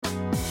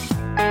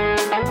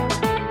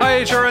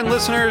HRN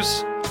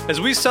listeners.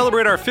 As we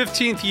celebrate our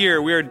 15th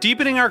year, we are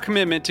deepening our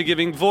commitment to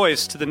giving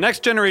voice to the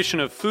next generation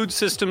of food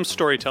systems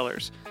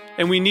storytellers,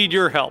 and we need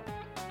your help.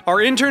 Our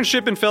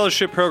internship and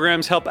fellowship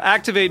programs help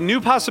activate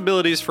new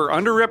possibilities for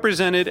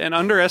underrepresented and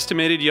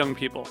underestimated young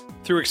people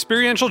through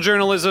experiential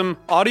journalism,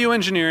 audio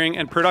engineering,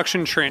 and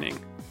production training.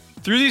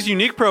 Through these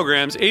unique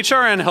programs,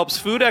 HRN helps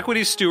food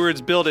equity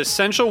stewards build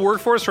essential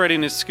workforce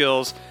readiness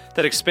skills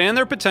that expand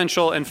their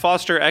potential and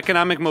foster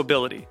economic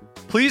mobility.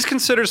 Please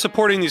consider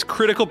supporting these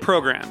critical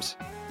programs.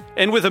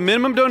 And with a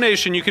minimum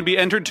donation, you can be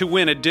entered to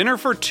win a dinner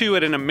for two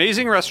at an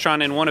amazing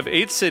restaurant in one of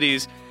 8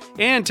 cities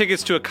and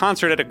tickets to a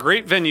concert at a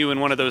great venue in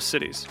one of those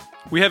cities.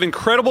 We have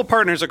incredible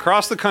partners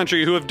across the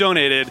country who have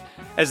donated,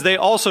 as they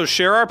also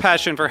share our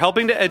passion for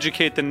helping to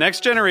educate the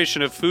next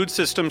generation of food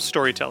systems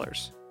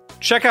storytellers.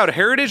 Check out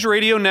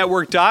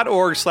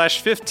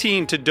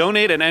heritageradionetwork.org/15 to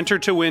donate and enter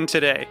to win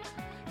today.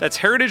 That's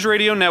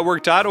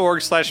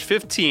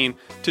heritageradionetwork.org/15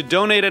 to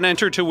donate and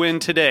enter to win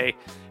today.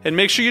 And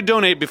make sure you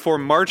donate before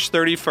March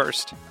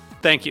 31st.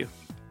 Thank you.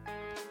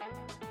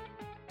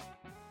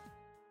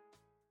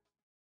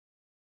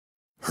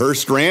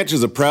 Hearst Ranch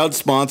is a proud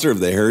sponsor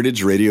of the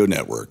Heritage Radio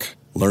Network.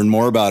 Learn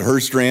more about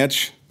Hearst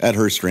Ranch at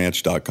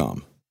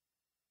HearstRanch.com.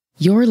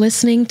 You're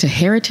listening to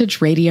Heritage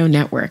Radio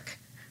Network.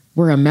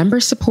 We're a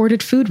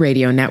member-supported food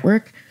radio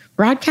network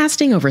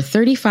broadcasting over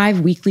 35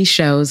 weekly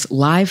shows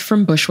live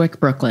from Bushwick,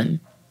 Brooklyn.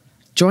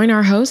 Join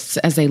our hosts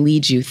as they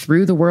lead you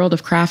through the world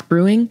of craft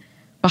brewing,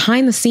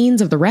 behind the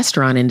scenes of the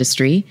restaurant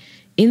industry,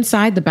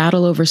 inside the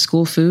battle over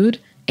school food,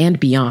 and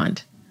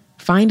beyond.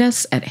 Find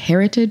us at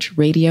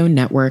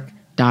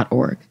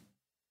heritageradionetwork.org.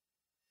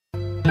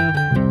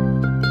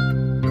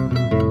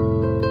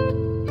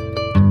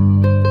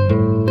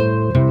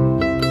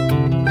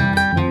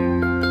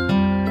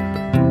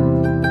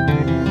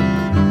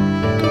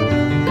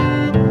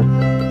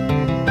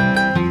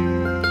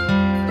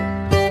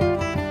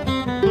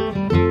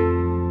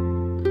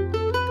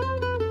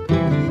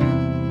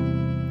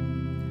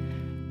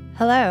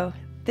 Hello,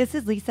 this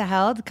is Lisa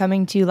Held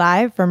coming to you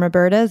live from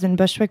Roberta's in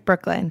Bushwick,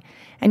 Brooklyn,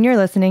 and you're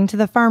listening to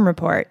The Farm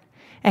Report,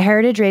 a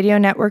Heritage Radio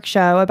Network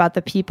show about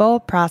the people,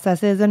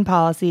 processes, and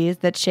policies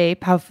that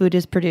shape how food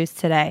is produced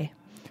today.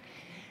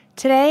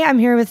 Today, I'm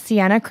here with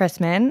Siena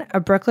Chrisman,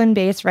 a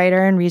Brooklyn-based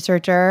writer and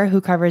researcher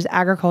who covers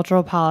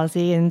agricultural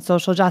policy and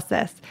social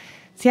justice.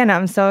 Siena,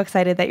 I'm so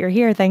excited that you're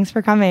here. Thanks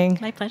for coming.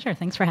 My pleasure.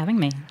 Thanks for having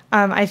me.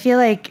 I feel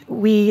like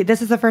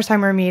this is the first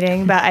time we're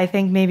meeting, but I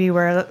think maybe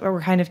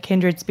we're kind of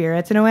kindred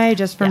spirits in a way,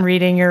 just from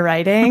reading your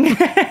writing.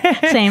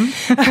 Same.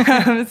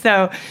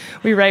 So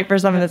we write for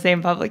some of the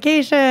same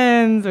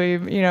publications. We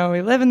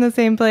live in the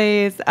same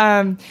place.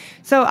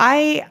 So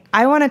I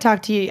want to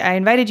talk to you. I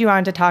invited you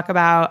on to talk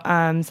about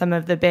some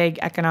of the big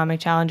economic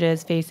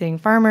challenges facing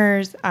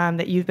farmers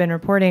that you've been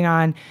reporting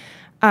on.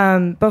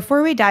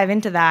 Before we dive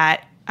into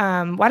that,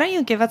 why don't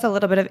you give us a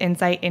little bit of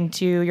insight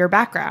into your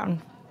background?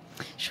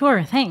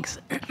 Sure, thanks.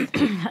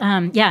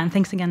 And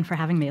thanks again for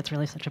having me. It's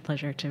really such a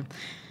pleasure to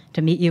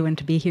meet you and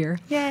to be here.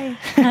 Yay.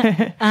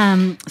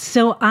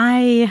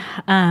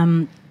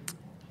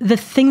 The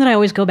thing that I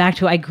always go back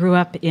to, I grew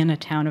up in a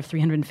town of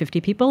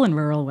 350 people in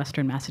rural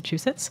western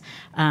Massachusetts.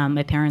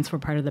 My parents were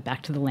part of the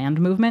Back to the Land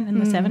movement in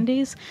the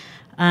 70s.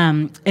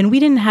 And we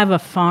didn't have a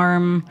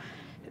farm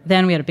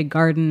then. We had a big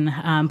garden.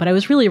 But I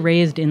was really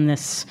raised in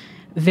this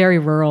very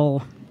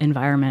rural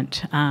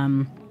environment.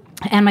 And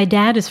my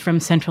dad is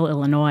from central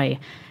Illinois.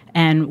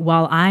 And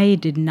while I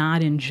did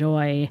not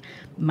enjoy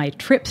my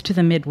trips to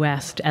the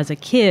Midwest as a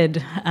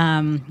kid,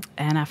 and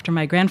after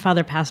my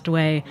grandfather passed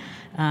away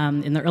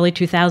in the early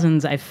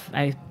 2000s, I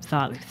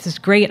thought, this is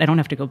great. I don't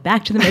have to go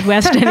back to the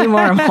Midwest anymore.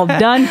 I'm all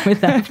done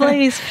with that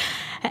place.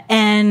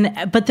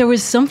 But there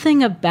was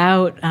something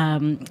about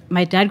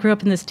my dad grew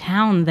up in this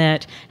town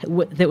that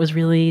was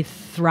really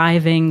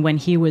thriving when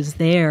he was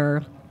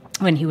there,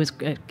 when he was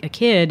a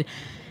kid,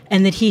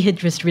 and that he had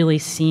just really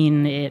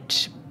seen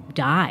it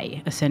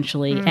die,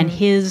 essentially. And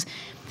his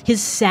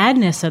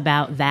sadness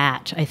about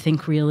that, I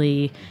think,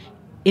 really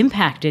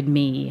impacted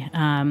me,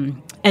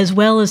 as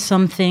well as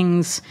some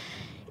things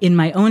in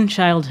my own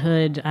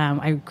childhood.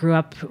 I grew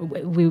up,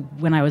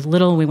 when I was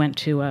little, we went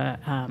to a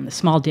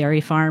small dairy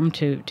farm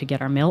to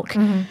get our milk.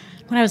 When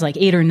I was like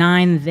 8 or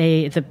 9,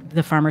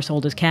 the farmer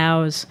sold his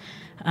cows.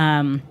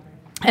 And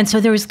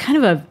so there was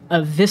kind of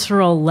a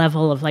visceral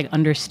level of like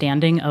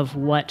understanding of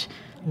what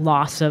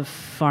loss of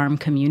farm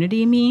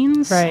community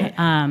means, right?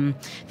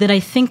 That I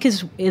think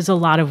is a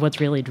lot of what's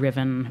really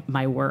driven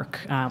my work,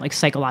 like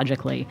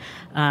psychologically.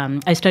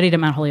 I studied at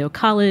Mount Holyoke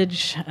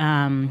College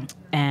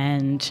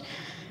and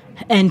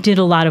did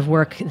a lot of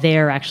work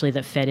there actually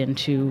that fed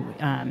into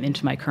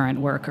my current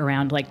work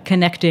around like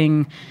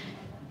connecting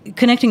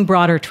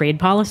broader trade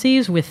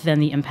policies with then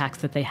the impacts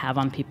that they have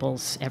on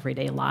people's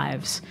everyday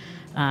lives.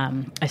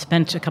 I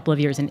spent a couple of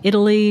years in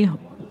Italy,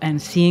 and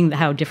seeing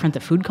how different the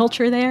food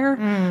culture there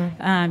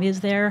is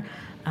there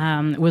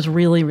was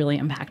really, really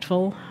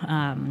impactful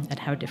at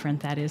how different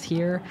that is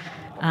here.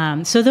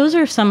 So those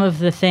are some of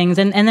the things.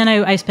 And then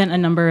I spent a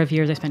number of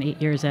years. I spent 8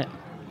 years at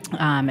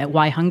at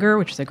Why Hunger,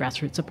 which is a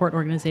grassroots support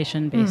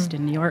organization based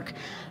in New York.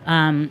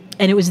 And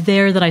it was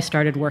there that I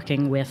started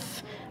working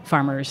with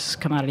farmers,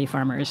 commodity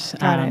farmers.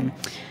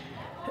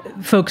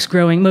 Folks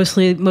growing,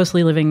 mostly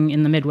living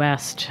in the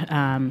Midwest,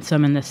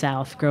 some in the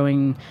South,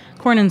 growing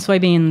corn and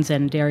soybeans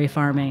and dairy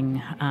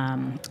farming.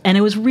 And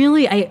it was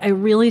really, I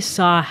really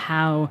saw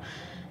how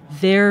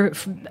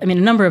a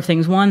number of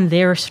things. One,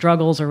 their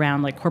struggles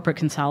around like corporate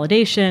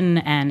consolidation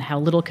and how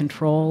little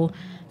control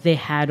they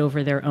had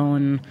over their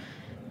own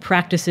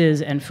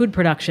practices and food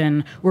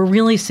production were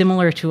really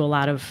similar to a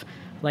lot of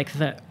like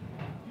the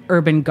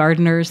urban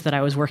gardeners that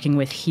I was working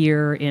with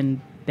here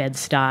in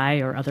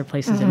Bed-Stuy or other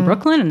places in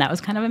Brooklyn, and that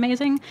was kind of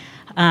amazing.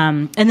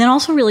 And then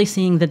also really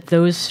seeing that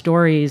those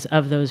stories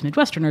of those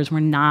Midwesterners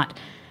were not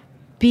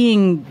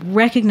being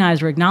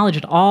recognized or acknowledged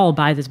at all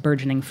by this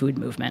burgeoning food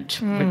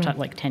movement, which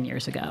like 10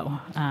 years ago.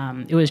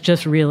 It was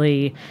just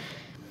really,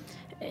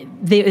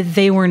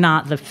 they were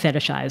not the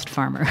fetishized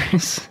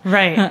farmers.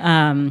 Right.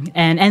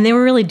 And they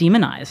were really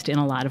demonized in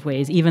a lot of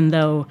ways, even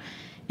though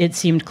it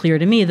seemed clear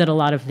to me that a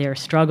lot of their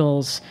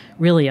struggles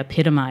really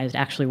epitomized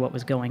actually what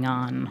was going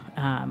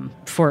on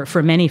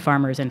for many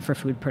farmers and for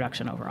food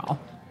production overall.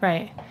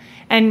 Right.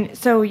 And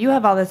so you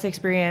have all this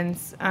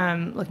experience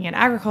looking at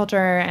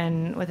agriculture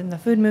and within the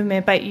food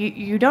movement, but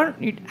you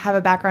don't have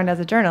a background as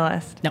a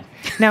journalist.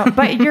 No,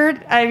 but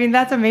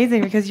that's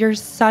amazing because you're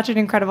such an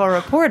incredible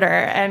reporter.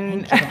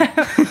 And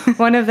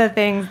one of the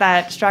things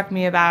that struck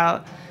me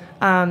about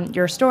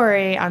your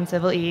story on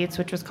Civil Eats,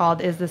 which was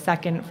called "Is the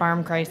Second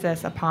Farm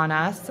Crisis Upon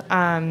Us?"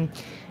 And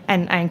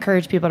I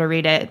encourage people to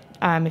read it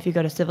if you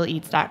go to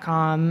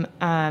civileats.com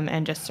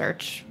and just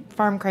search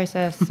farm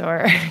crisis,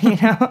 or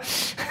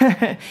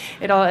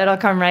it'll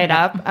come right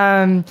up.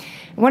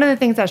 One of the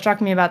things that struck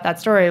me about that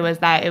story was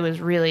that it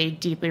was really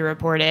deeply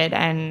reported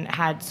and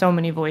had so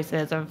many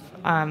voices of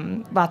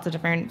lots of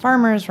different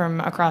farmers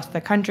from across the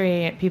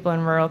country, people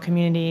in rural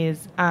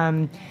communities,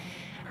 I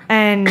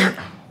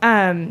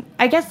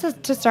guess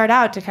to start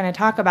out, to kind of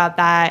talk about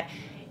that,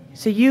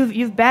 so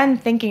you've been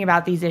thinking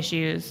about these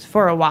issues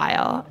for a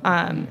while,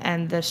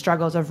 and the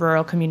struggles of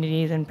rural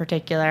communities in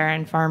particular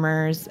and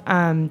farmers.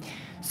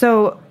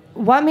 So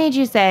what made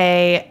you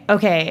say,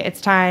 okay,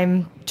 it's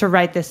time to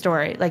write this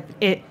story? Like,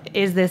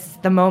 is this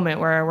the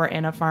moment where we're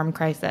in a farm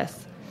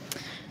crisis?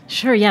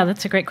 Sure, yeah,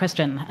 that's a great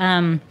question.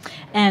 And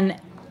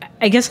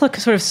I guess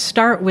let's sort of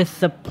start with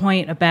the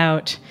point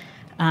about...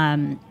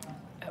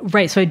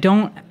 Right. So I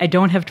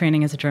don't have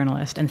training as a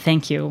journalist, and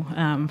thank you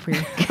for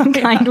your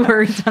kind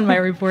words on my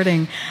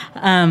reporting.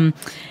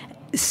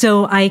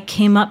 So I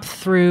came up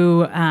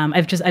through.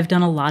 I've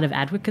done a lot of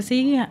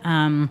advocacy,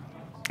 and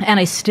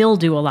I still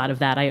do a lot of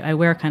that. I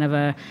wear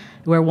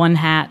wear one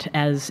hat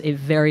as a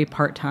very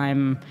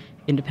part-time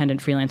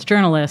independent freelance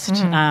journalist,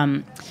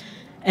 and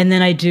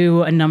then I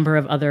do a number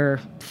of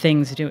other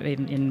things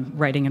in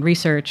writing and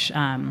research.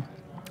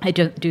 I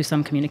do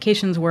some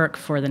communications work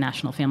for the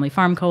National Family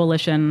Farm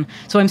Coalition.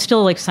 So I'm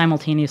still like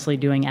simultaneously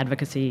doing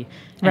advocacy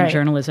and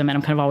journalism, and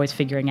I'm kind of always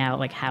figuring out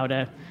like how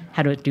to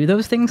do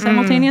those things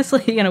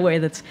simultaneously in a way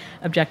that's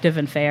objective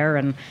and fair,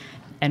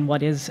 and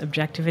what is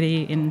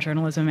objectivity in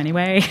journalism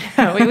anyway.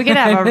 We could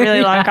have a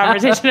really long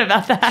conversation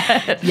about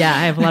that. Yeah,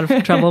 I have a lot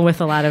of trouble with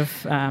a lot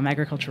of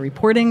agriculture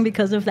reporting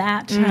because of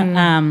that.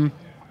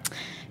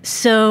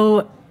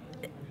 So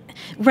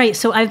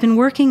I've been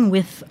working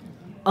with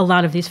a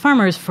lot of these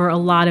farmers for a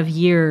lot of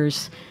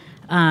years,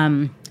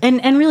 and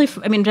really,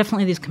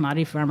 definitely these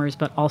commodity farmers,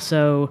 but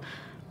also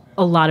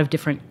a lot of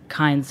different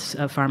kinds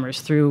of farmers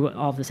through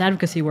all this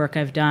advocacy work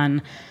I've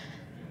done.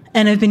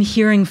 And I've been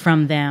hearing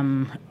from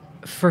them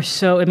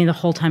the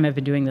whole time I've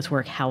been doing this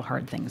work, how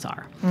hard things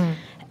are.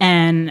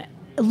 And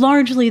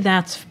largely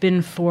that's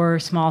been for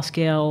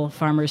small-scale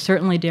farmers,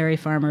 certainly dairy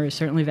farmers,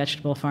 certainly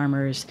vegetable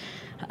farmers,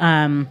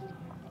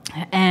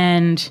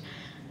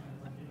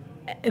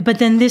 But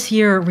then this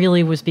year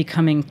really was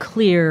becoming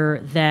clear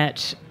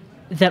that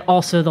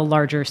also the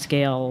larger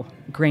scale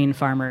grain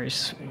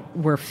farmers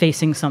were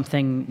facing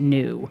something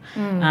new.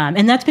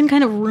 And that's been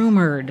kind of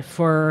rumored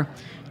for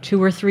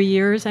 2 or 3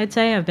 years, I'd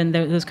say.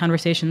 Those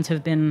conversations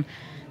have been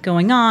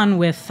going on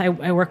with,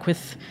 I work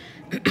with,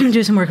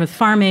 do some work with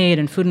Farm Aid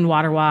and Food and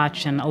Water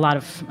Watch and a lot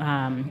of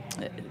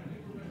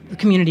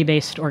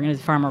community-based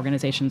farm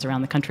organizations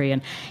around the country.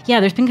 And yeah,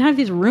 there's been kind of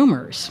these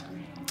rumors.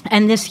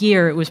 And this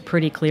year, it was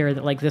pretty clear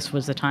that like this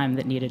was the time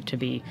that needed to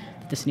be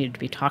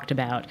talked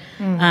about.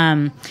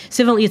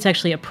 Civil Eats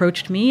actually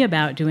approached me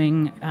about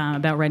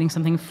writing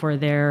something for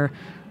their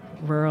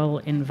rural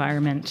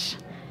environment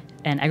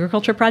and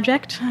agriculture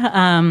project,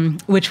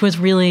 which was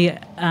really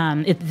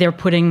they're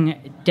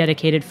putting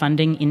dedicated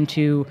funding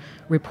into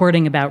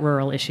reporting about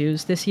rural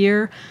issues this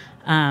year.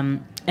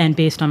 And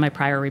based on my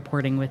prior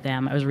reporting with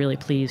them, I was really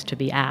pleased to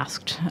be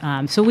asked.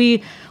 So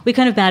we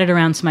kind of batted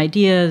around some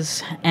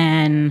ideas,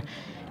 and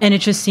it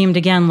just seemed,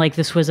 again, like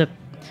this was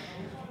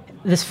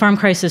this farm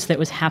crisis that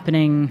was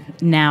happening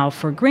now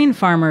for grain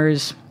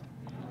farmers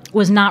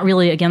was not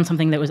really, again,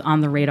 something that was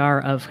on the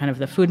radar of kind of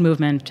the food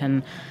movement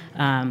and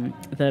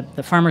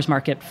the farmers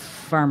market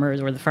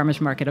farmers, or the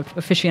farmers market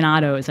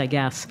aficionados, I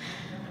guess.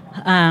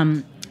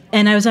 And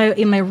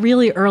in my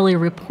really early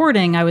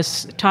reporting, I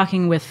was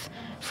talking with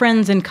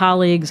friends and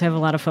colleagues. I have a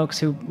lot of folks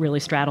who really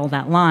straddle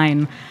that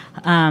line.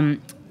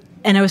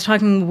 And I was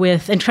talking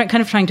with, and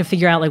kind of trying to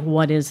figure out, like,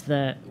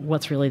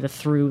 what's really the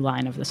through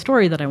line of the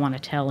story that I want to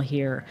tell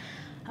here.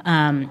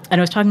 And I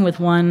was talking with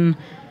one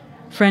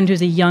friend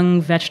who's a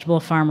young vegetable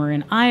farmer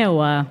in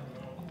Iowa,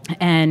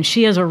 and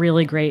she has a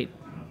really great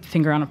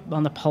finger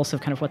on the pulse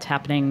of kind of what's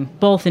happening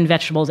both in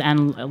vegetables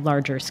and a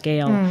larger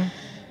scale.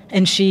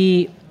 And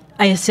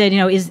I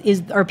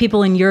said, are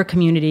people in your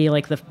community,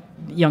 like the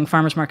young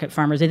farmers market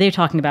farmers, are they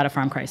talking about a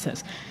farm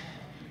crisis?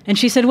 And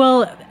she said,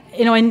 well,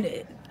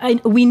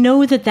 we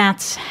know that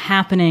that's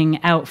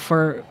happening out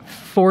for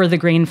the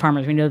grain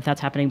farmers. We know that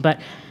that's happening, but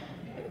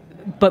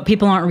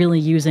people aren't really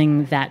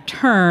using that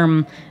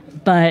term.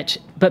 But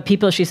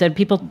people, she said,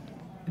 people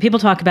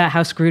talk about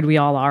how screwed we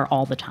all are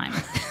all the time.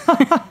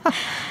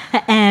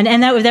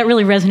 and that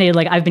really resonated.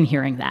 Like, I've been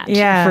hearing that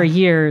for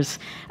years.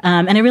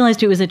 And I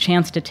realized it was a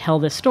chance to tell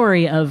the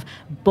story of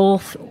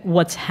both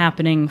what's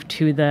happening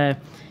to the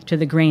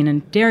grain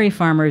and dairy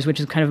farmers, which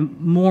is kind of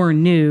more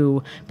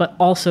new, but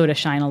also to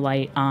shine a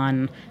light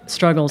on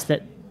struggles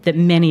that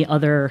many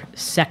other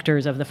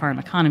sectors of the farm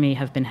economy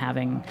have been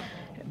having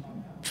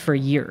for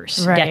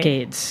years,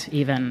 decades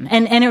even.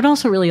 And it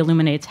also really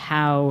illuminates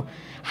how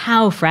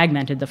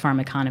fragmented the farm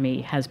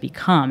economy has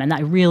become. And I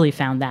really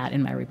found that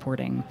in my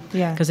reporting.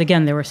 Yeah. Because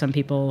again, there were some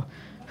people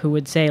who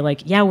would say,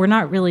 like, yeah, we're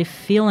not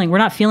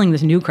feeling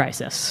this new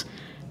crisis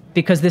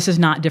because this is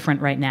not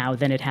different right now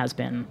than it has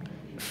been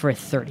for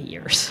 30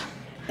 years.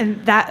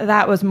 And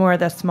that was more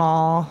the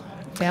small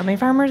family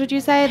farmers, would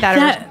you say?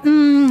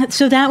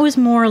 So that was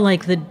more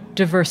like the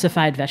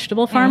diversified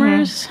vegetable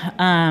farmers,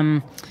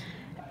 and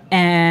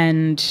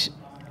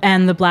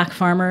the black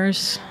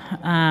farmers.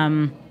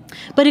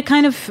 But it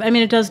kind of,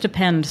 it does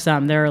depend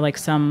some. There are like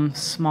some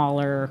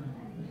smaller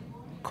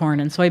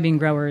corn and soybean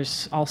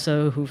growers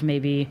also who've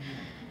maybe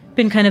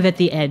been kind of at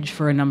the edge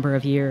for a number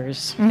of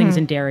years. Things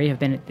in dairy have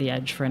been at the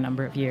edge for a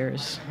number of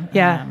years.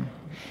 Yeah.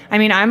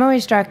 I'm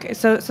always struck.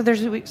 So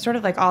there's sort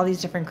of like all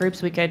these different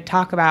groups we could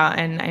talk about.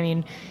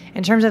 And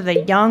in terms of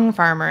the young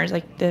farmers,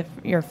 like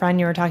your friend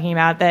you were talking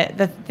about,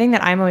 the thing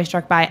that I'm always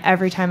struck by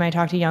every time I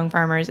talk to young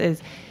farmers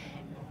is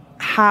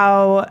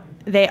how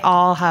they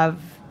all have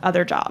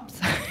other jobs.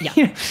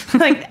 Yeah.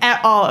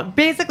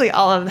 Basically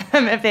all of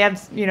them, if they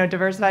have,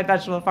 diversified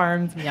vegetable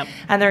farms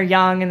and they're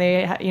young and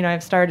they,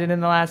 have started in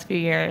the last few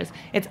years,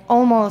 it's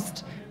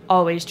almost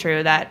always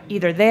true that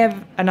either they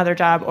have another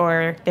job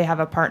or they have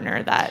a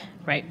partner that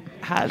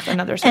has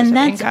another source of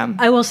income.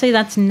 I will say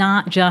that's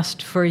not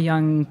just for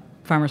young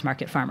farmers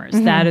market farmers.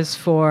 That is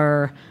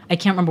for, I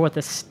can't remember what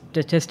the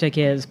statistic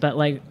is, but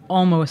like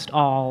almost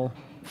all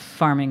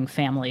farming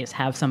families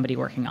have somebody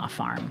working off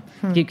farm.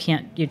 You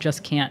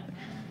just can't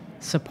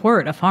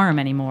support a farm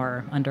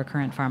anymore under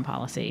current farm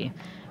policy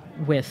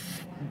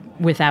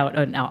without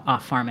an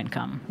off farm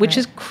income, which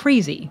is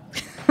crazy.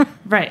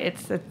 Right.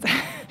 It's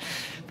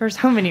for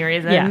so many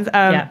reasons.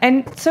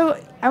 And so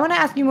I want to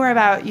ask you more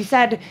about, you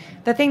said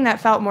the thing that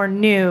felt more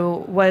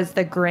new was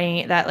the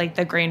grain, that like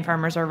the grain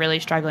farmers are really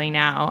struggling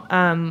now.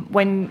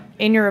 When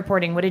in your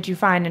reporting, what did you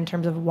find in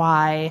terms of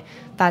why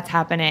that's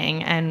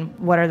happening and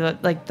what are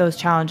those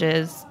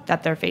challenges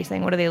that they're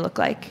facing? What do they look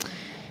like?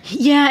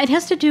 Yeah, it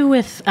has to do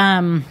with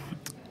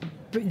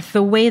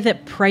the way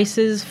that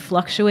prices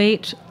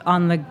fluctuate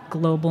on the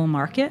global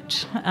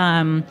market.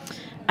 I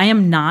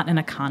am not an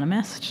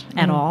economist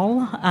at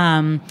all.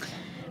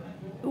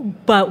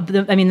 But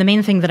the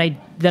main thing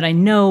that I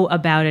know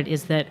about it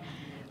is that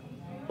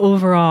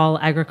overall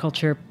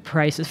agriculture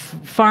prices,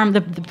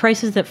 the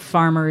prices that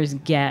farmers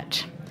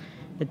get,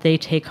 that they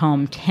take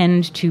home,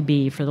 tend to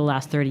be, for the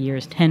last 30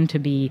 years, tend to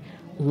be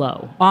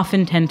low.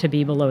 Often tend to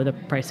be below the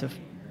price of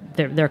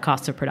their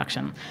costs of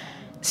production.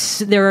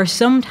 So there are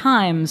some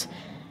times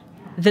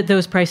that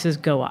those prices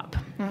go up,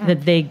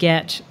 that they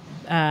get,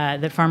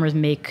 that farmers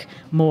make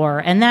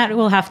more, and that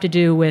will have to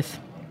do with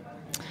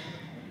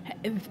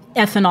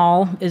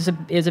ethanol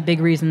is a big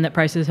reason that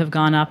prices have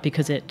gone up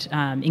because it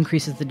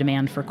increases the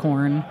demand for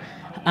corn.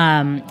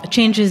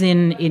 Changes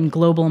in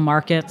global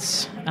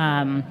markets,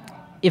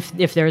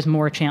 if there's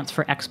more chance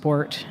for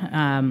export,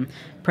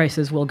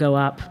 prices will go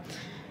up.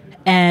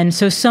 And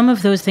so some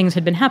of those things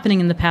had been happening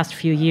in the past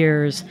few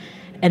years,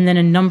 and then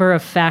a number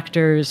of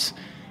factors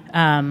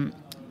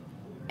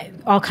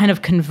all kind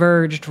of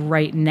converged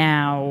right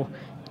now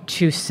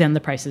to send the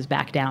prices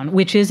back down,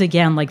 which is,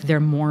 again, like their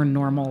more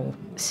normal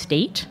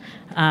state.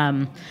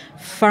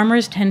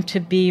 Farmers tend to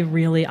be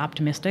really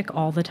optimistic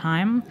all the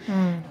time.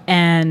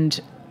 And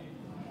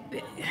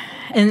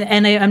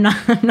I'm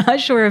not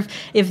sure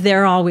if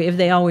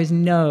they always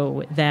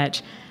know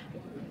that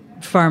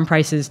farm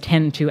prices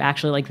tend to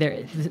actually, like,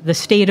 the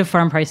state of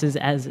farm prices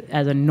as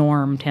a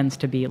norm tends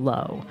to be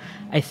low.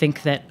 I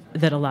think that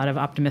a lot of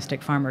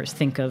optimistic farmers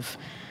think of,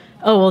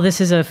 oh well,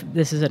 this is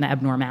an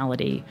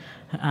abnormality.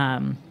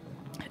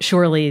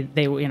 surely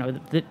they,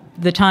 the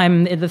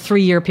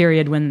 3-year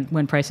period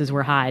when prices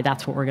were high,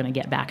 that's what we're going to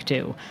get back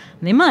to.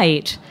 And they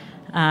might,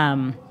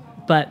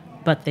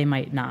 but they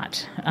might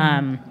not.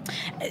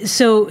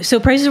 So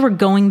prices were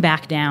going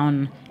back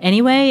down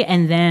anyway,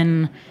 and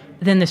then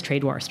this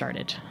trade war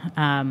started.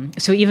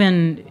 So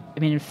even,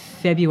 in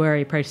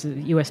February, prices,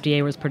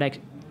 USDA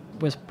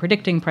was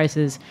predicting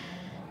prices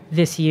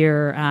this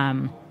year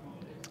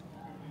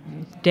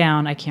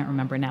down. I can't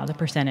remember now the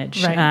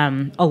percentage.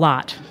 Right. A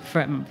lot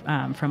from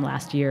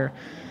last year.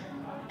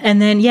 And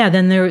then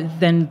then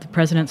the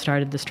president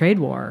started this trade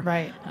war.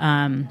 Right.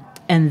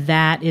 And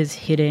that is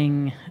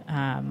hitting.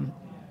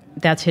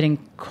 That's hitting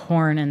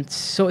corn and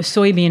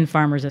soybean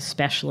farmers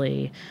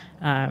especially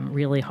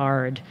really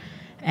hard,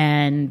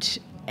 and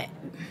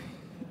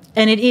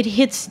it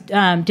hits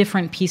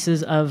different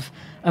pieces of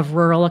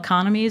rural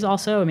economies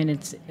also.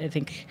 I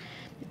think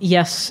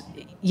yes,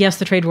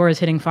 the trade war is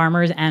hitting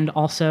farmers, and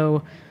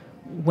also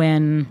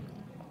when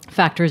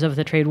factors of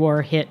the trade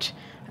war hit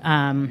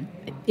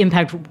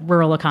impact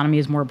rural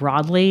economies more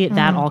broadly,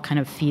 that all kind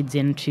of feeds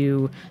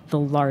into the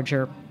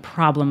larger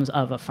problems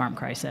of a farm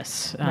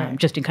crisis,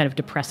 just in kind of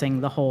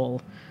depressing the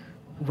whole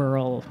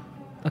rural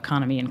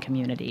economy and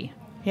community.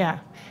 Yeah.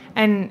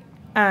 And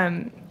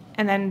then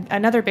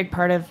another big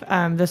part of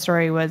the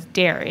story was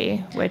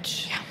dairy,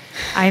 which,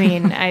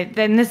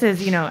 then this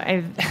is,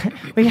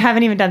 we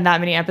haven't even done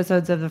that many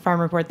episodes of the Farm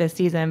Report this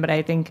season, but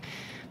I think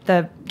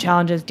the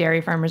challenges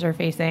dairy farmers are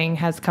facing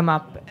has come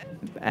up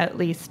at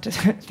least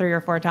 3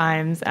 or 4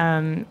 times.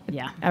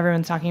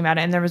 Everyone's talking about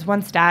it. And there was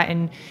one stat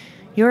in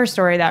your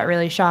story that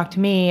really shocked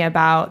me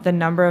about the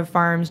number of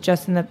farms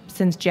just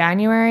since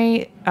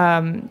January,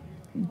 the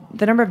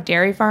number of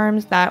dairy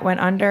farms that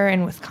went under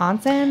in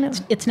Wisconsin.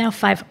 It's now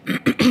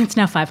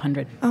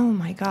 500. Oh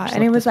my God.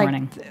 And it was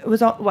it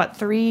was what,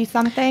 3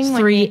 something?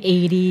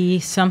 380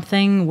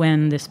 something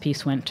when this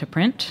piece went to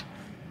print.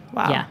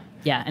 Wow.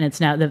 Yeah. And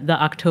it's now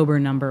the October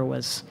number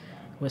was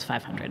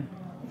 500.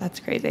 That's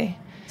crazy.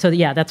 So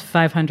that's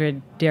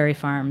 500 dairy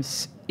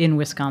farms in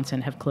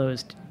Wisconsin have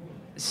closed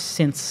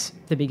since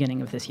the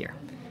beginning of this year.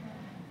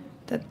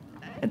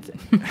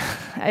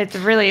 It's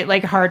really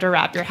hard to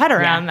wrap your head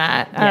around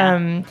that.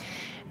 Yeah.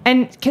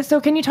 And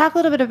so can you talk a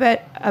little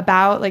bit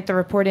about the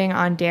reporting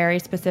on dairy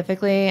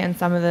specifically and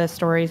some of the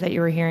stories that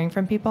you were hearing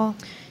from people?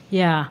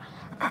 Yeah.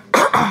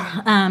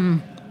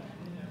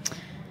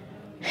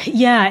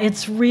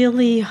 It's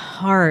really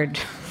hard.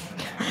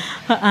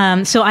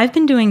 So I've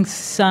been doing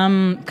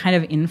some kind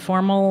of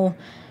informal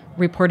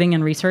reporting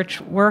and research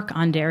work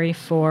on dairy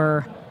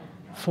for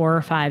 4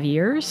 or 5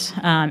 years.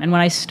 And when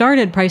I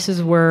started,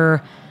 prices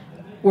were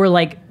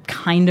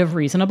kind of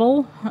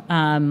reasonable.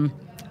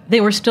 They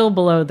were still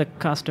below the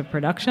cost of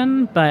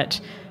production, but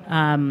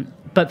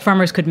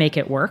farmers could make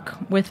it work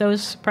with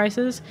those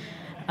prices.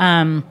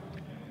 And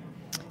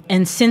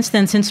since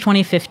then, since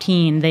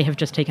 2015, they have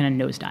just taken a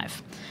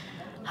nosedive.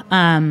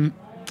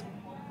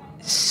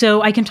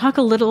 So I can talk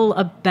a little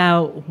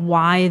about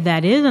why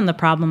that is and the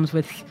problems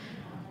with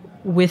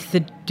the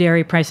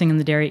dairy pricing in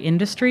the dairy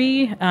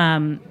industry,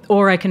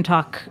 or I can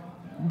talk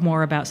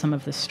more about some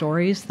of the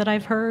stories that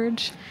I've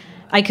heard.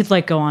 I could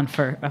go on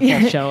for a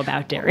full show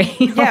about dairy.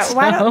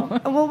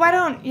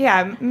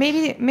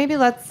 Maybe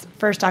let's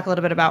first talk a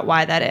little bit about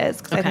why that is,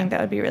 because I think that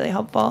would be really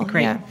helpful.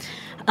 Great.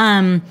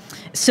 Yeah.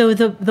 So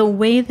the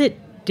way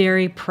that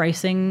dairy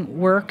pricing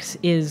works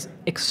is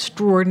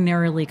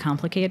extraordinarily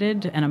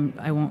complicated, and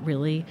I won't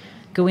really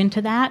go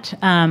into that.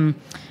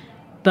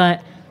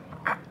 But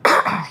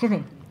excuse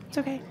me. It's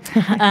okay.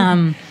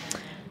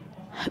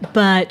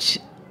 But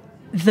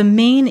the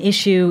main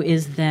issue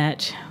is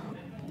that,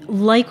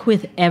 like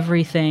with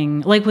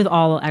everything, like with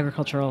all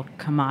agricultural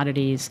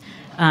commodities,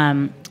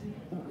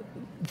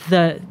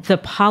 the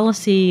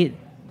policy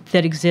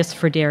that exists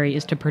for dairy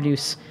is to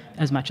produce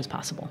as much as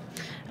possible,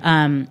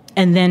 and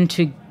then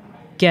to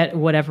get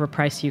whatever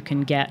price you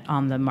can get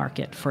on the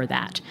market for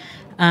that.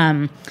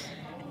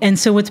 And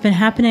so what's been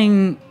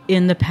happening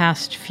in the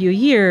past few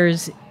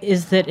years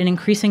is that an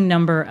increasing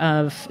number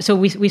of... So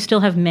we still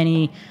have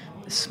many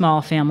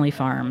small family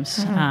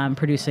farms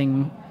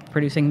producing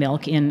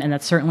milk, and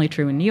that's certainly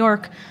true in New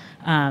York,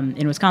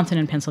 in Wisconsin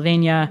and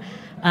Pennsylvania.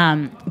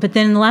 But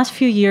then in the last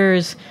few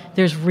years,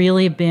 there's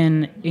really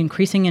been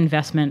increasing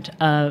investment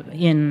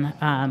in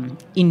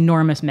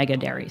enormous mega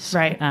dairies,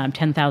 right?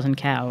 10,000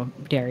 cow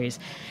dairies.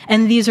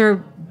 And these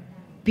are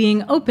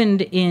being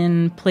opened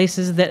in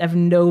places that have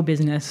no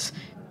business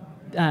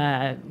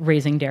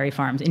raising dairy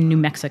farms. In New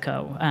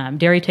Mexico,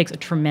 dairy takes a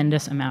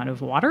tremendous amount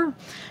of water.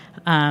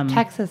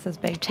 Texas is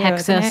big too,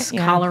 Texas, isn't it?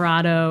 Yeah.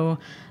 Colorado.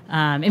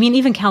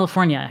 Even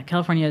California.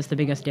 California is the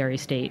biggest dairy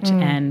state,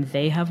 and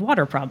they have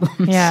water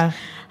problems. Yeah.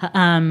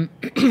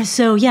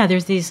 So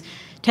there's these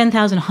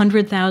 10,000,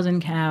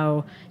 100,000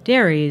 cow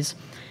dairies,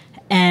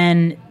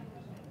 and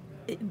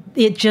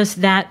it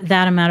just that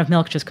amount of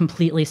milk just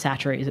completely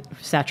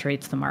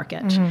saturates the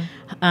market.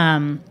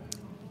 Mm-hmm.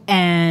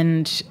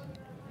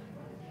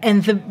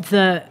 And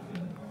the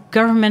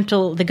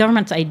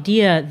government's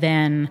idea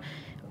then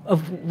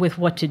with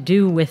what to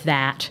do with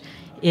that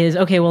is,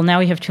 okay, well, now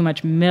we have too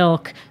much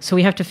milk, so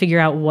we have to figure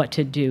out what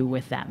to do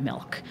with that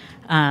milk.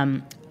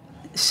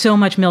 So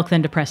much milk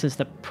then depresses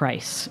the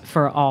price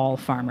for all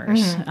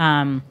farmers.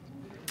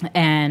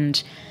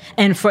 And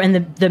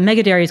the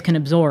mega dairies can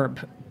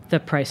absorb the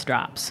price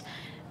drops.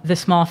 The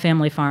small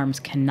family farms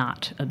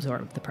cannot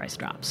absorb the price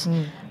drops.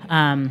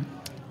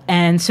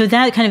 And so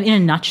that kind of, in a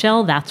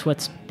nutshell, that's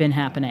what's been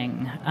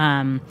happening.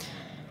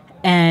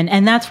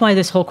 And that's why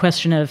this whole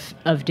question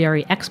of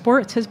dairy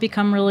exports has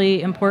become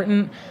really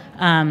important.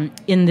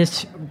 In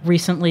this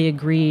recently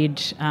agreed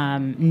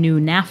new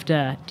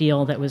NAFTA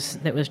deal that was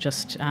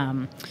just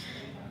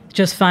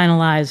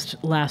finalized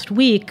last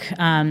week,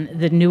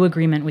 the new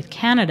agreement with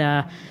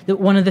Canada,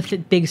 one of the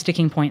big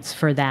sticking points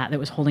for that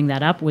was holding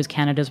that up was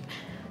Canada's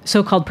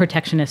so-called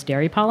protectionist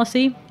dairy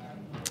policy.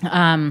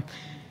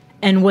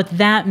 And what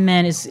that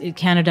meant is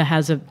Canada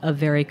has a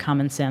very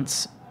common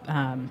sense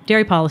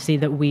dairy policy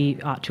that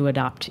we ought to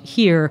adopt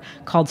here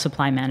called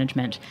supply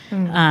management.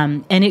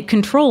 And it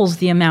controls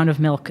the amount of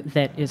milk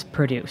that is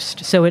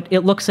produced. So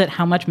it looks at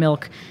how much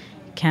milk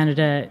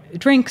Canada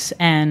drinks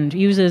and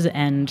uses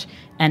and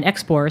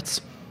exports,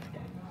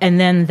 and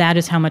then that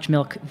is how much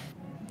milk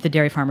the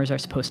dairy farmers are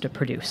supposed to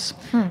produce.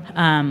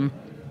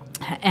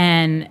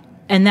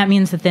 And that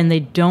means that then they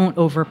don't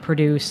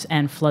overproduce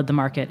and flood the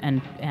market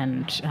and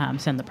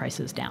send the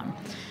prices down.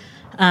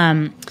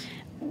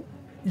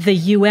 The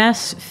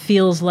U.S.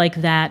 feels like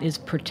that is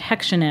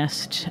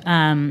protectionist,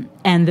 and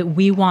that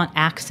we want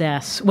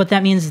access. What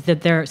that means is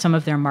that some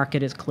of their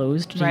market is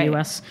closed to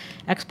U.S.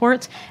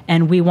 exports,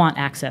 and we want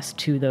access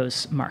to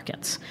those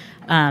markets.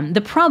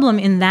 The problem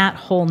in that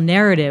whole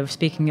narrative,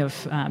 speaking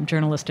of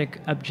journalistic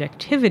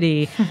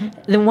objectivity,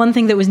 the one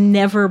thing that was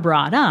never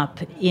brought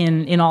up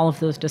in all of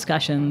those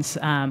discussions,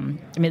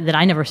 that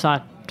I never saw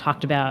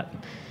talked about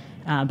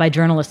by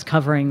journalists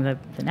covering the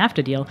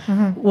NAFTA deal,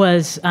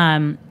 was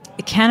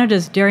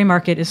Canada's dairy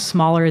market is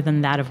smaller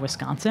than that of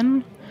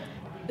Wisconsin.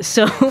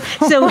 So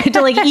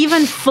to like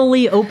even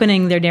fully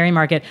opening their dairy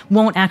market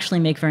won't actually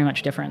make very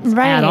much difference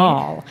at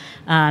all.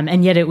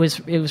 And yet it was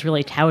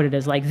really touted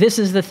as like, this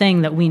is the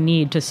thing that we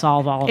need to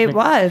solve all of it. It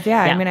was,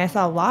 yeah. I mean, I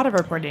saw a lot of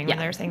reporting when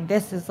they were saying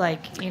this is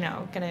like, going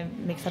to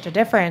make such a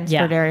difference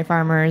for dairy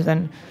farmers.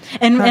 And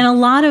a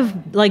lot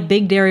of like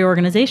big dairy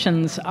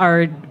organizations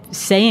are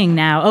saying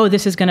now, oh,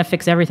 this is going to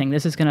fix everything.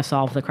 This is going to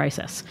solve the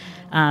crisis.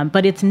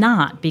 But it's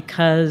not,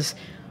 because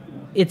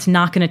it's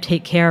not going to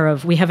take care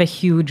of, we have a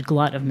huge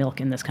glut of milk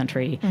in this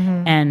country,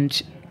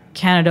 and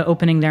Canada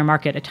opening their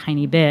market a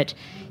tiny bit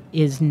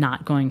is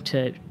not going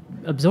to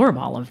absorb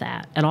all of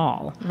that at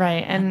all.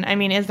 Right. And I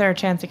mean, is there a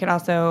chance it could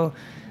also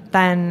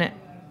then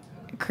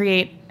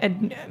create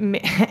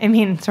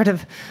sort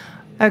of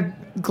a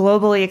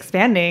globally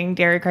expanding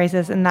dairy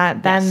crisis, and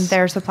that then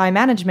their supply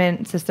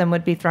management system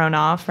would be thrown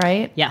off,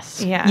 right?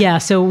 Yes. Yeah. Yeah.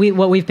 So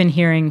what we've been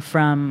hearing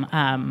from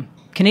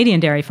Canadian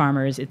dairy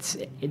farmers,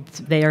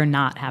 they are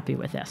not happy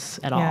with this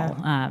at all.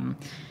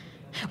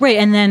 Right,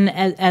 and then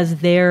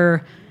as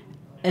their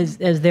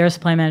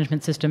supply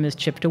management system is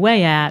chipped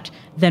away at,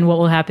 then what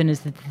will happen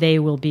is that they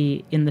will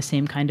be in the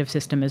same kind of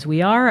system as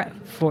we are,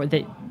 for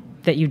that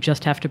you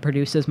just have to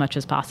produce as much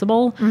as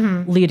possible,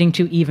 leading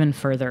to even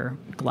further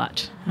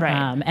glut,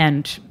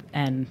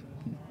 and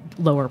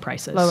lower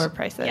prices.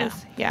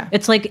 Yeah.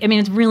 It's like,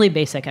 it's really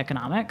basic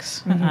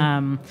economics.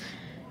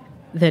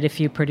 That if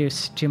you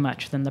produce too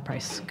much, then the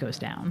price goes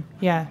down.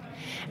 Yeah.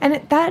 And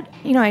that,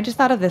 I just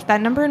thought of this,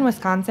 that number in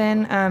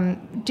Wisconsin,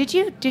 did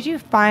you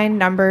find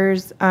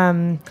numbers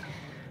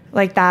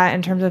like that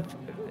in terms of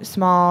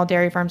small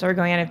dairy farms that were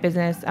going out of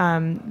business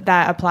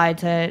that applied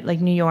to like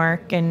New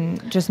York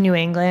and just New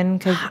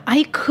England? 'Cause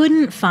I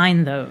couldn't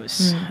find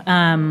those.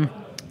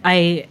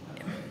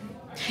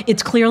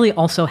 It's clearly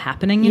also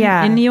happening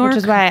in New York. Which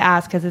is why I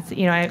asked, because it's,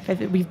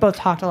 we've both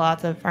talked to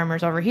lots of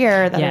farmers over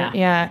here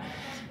that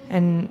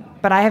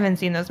but I haven't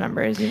seen those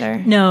numbers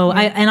either. No,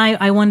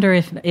 I wonder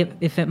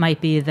if it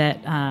might be that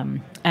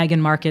ag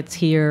and markets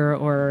here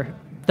or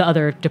the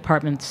other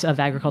departments of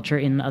agriculture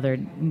in other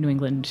New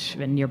England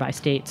and nearby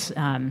states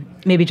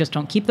maybe just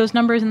don't keep those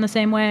numbers in the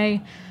same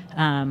way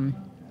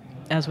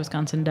as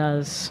Wisconsin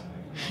does.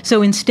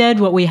 So instead,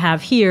 what we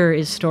have here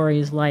is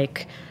stories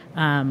like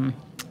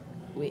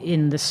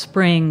in the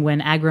spring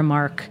when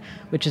Agrimark,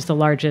 which is the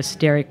largest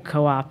dairy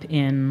co-op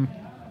in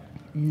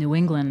New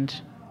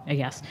England, I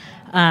guess,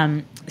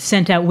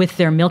 sent out with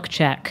their milk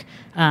check,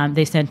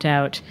 they sent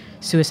out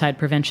suicide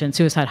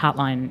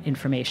hotline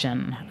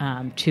information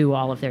to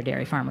all of their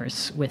dairy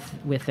farmers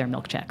with their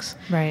milk checks.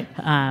 Right.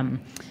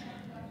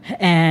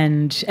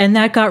 And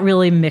that got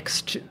really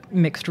mixed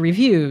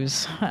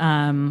reviews.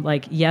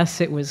 Like,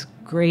 yes, it was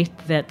great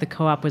that the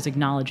co-op was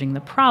acknowledging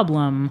the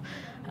problem,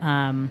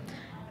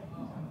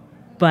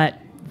 but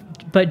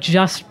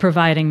just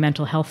providing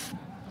mental health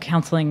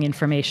counseling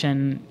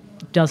information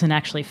doesn't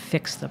actually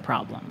fix the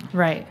problem.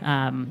 Right.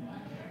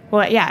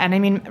 Well, yeah, and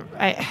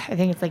I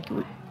think it's like,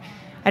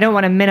 I don't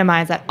want to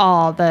minimize at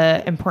all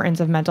the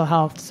importance of mental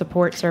health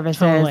support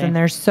services. Totally. And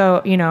there's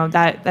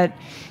that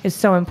is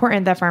so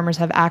important that farmers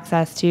have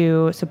access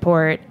to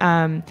support.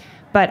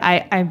 But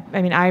I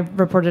mean, I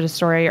reported a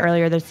story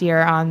earlier this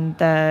year on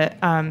the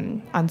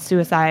on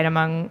suicide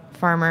among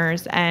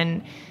farmers,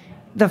 and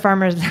the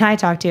farmers that I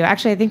talked to,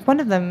 actually, I think one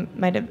of them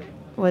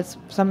was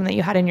someone that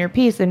you had in your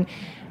piece. And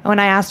when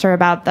I asked her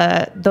about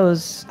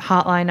those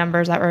hotline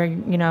numbers that were,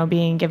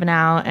 being given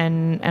out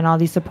and all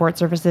these support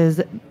services,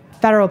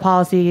 federal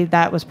policy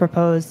that was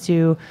proposed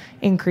to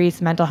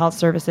increase mental health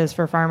services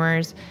for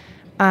farmers,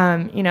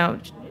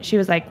 she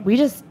was like, we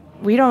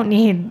don't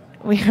need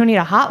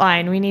a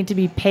hotline. We need to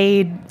be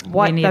paid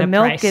what the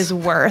milk price is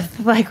worth.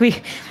 Like we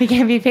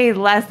can't be paid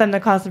less than the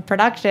cost of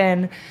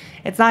production.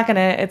 It's not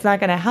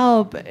gonna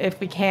help if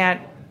we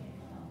can't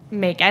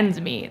make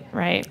ends meet,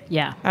 right?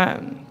 Yeah.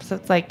 So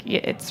it's like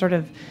it's sort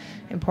of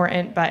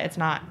important, but it's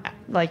not,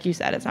 like you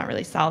said, it's not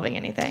really solving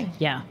anything.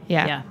 Yeah.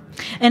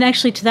 And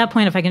actually, to that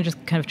point, if I can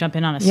just kind of jump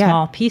in on a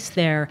small piece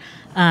there.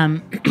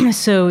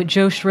 So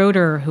Joe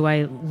Schroeder, who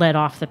I led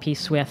off the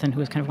piece with, and who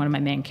was kind of one of my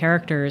main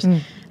characters,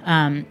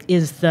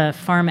 is the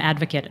farm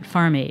advocate at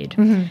Farm Aid,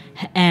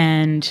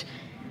 and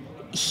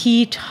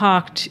he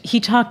talked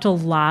a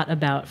lot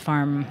about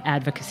farm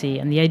advocacy,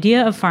 and the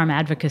idea of farm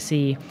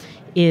advocacy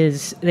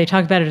is they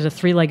talk about it as a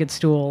three-legged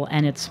stool,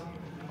 and it's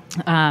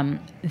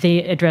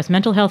they address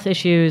mental health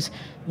issues,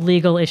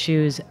 legal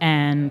issues,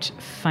 and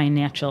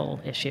financial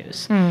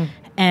issues.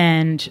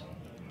 And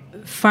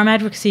farm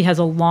advocacy has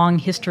a long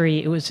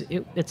history.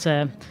 It's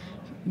a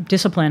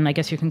discipline, I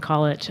guess you can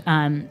call it,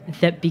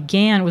 that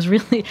was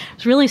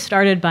really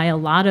started by a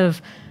lot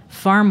of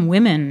farm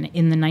women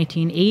in the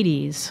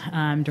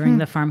 1980s during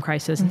the farm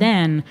crisis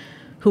then,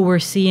 who were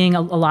seeing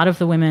a lot of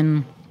the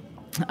women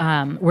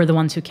were the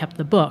ones who kept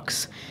the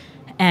books,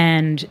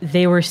 and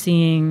they were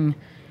seeing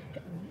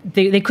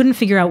they couldn't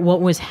figure out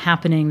what was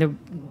happening.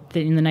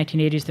 In the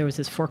 1980s, there was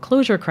this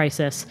foreclosure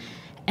crisis,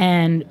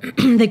 and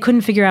they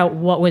couldn't figure out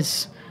what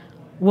was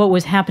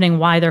happening,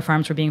 why their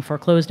farms were being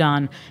foreclosed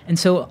on. And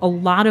so a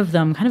lot of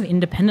them, kind of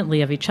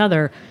independently of each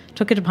other,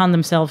 took it upon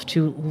themselves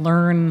to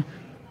learn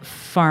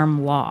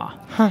farm law,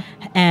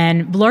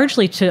 and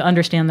largely to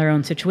understand their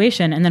own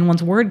situation. And then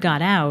once word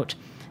got out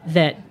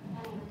that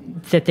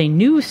they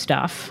knew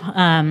stuff,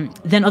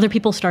 then other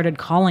people started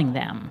calling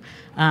them,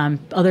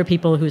 other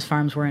people whose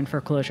farms were in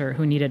foreclosure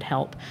who needed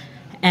help.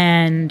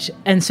 And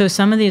so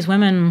some of these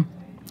women,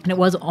 and it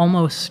was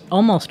almost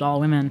all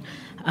women,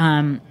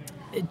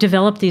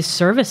 developed these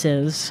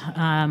services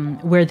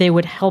where they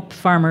would help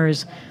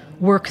farmers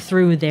work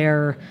through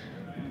their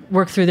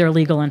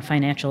legal and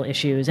financial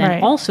issues,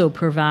 and also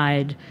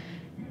provide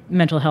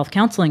mental health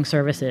counseling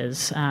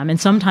services. And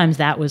sometimes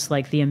that was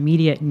like the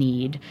immediate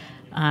need.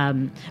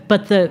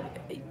 But the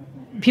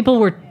people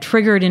were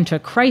triggered into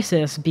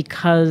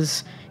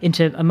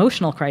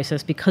emotional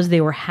crisis because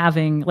they were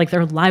having, like,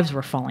 their lives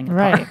were falling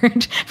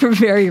apart for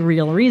very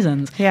real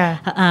reasons. Yeah.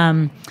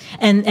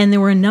 And there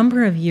were a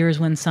number of years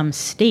when some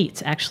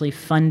states actually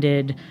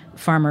funded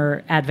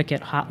farmer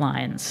advocate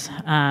hotlines.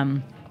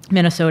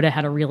 Minnesota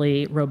had a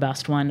really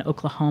robust one,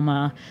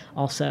 Oklahoma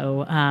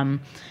also.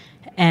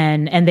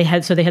 And they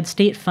had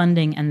state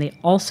funding, and they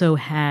also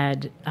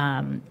had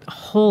a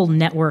whole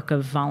network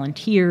of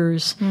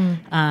volunteers.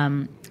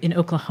 In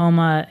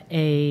Oklahoma,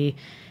 I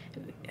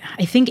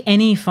think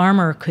any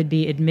farmer could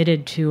be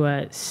admitted to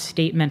a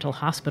state mental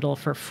hospital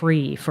for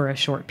free for a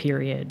short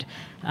period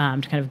to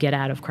kind of get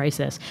out of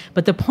crisis.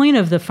 But the point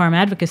of the farm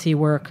advocacy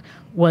work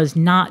was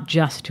not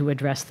just to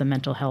address the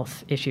mental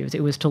health issues.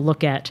 It was to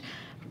look at,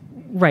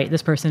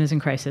 this person is in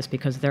crisis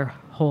because their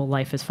whole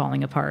life is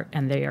falling apart,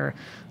 and they are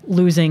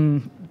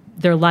losing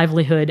their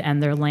livelihood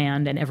and their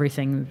land and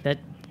everything that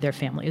their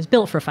family is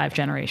built for 5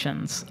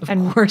 generations.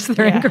 Of course,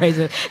 they're in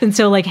crisis. And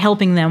so, like,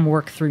 helping them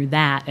work through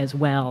that as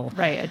well.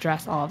 Right,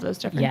 address all of those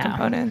different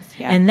components.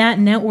 Yeah. And that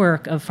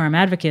network of farm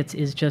advocates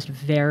is just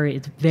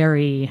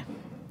very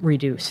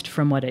reduced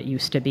from what it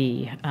used to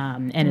be.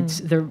 And it's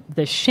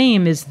the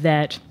shame is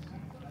that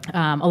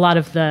a lot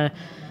of the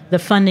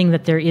funding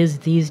that there is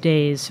these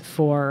days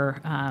for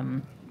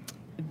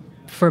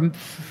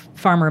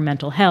farmer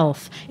mental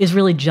health is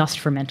really just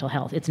for mental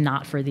health. It's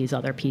not for these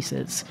other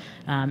pieces.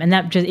 And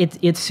that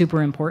it's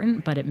super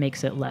important, but it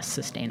makes it less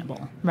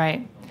sustainable.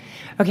 Right.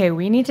 Okay,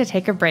 we need to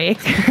take a break.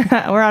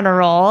 We're on a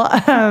roll.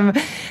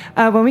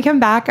 When we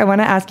come back, I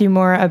want to ask you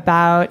more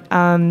about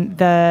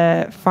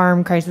the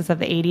farm crisis of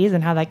the 80s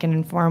and how that can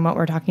inform what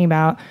we're talking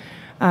about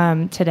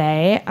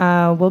today.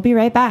 We'll be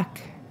right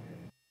back.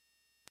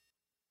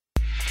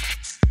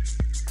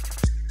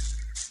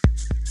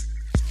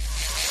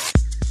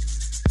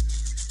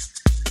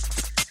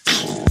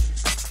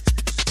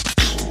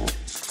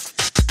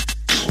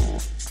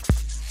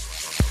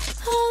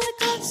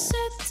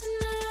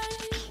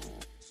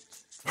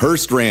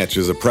 Hearst Ranch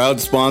is a proud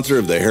sponsor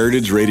of the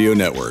Heritage Radio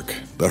Network.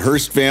 The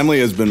Hearst family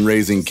has been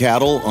raising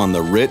cattle on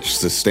the rich,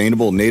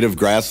 sustainable native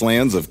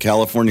grasslands of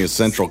California's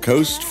Central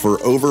Coast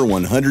for over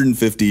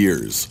 150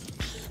 years.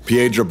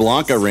 Piedra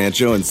Blanca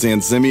Rancho in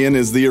San Simeon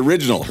is the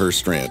original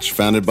Hearst Ranch,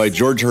 founded by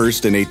George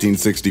Hearst in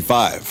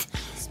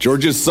 1865.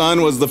 George's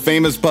son was the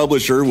famous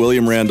publisher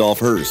William Randolph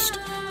Hearst.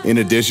 In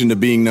addition to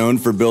being known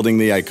for building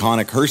the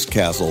iconic Hearst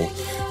Castle,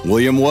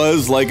 William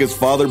was, like his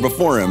father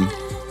before him,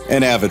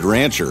 an avid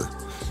rancher.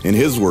 In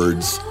his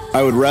words,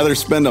 "I would rather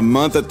spend a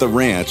month at the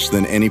ranch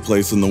than any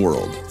place in the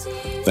world."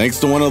 Thanks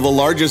to one of the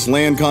largest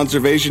land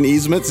conservation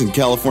easements in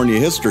California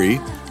history,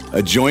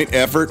 a joint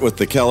effort with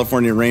the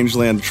California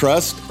Rangeland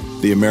Trust,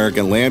 the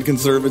American Land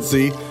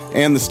Conservancy,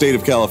 and the state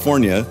of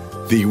California,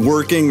 the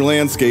working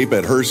landscape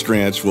at Hearst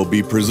Ranch will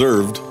be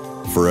preserved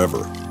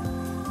forever.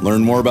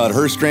 Learn more about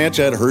Hearst Ranch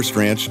at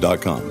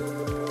HearstRanch.com.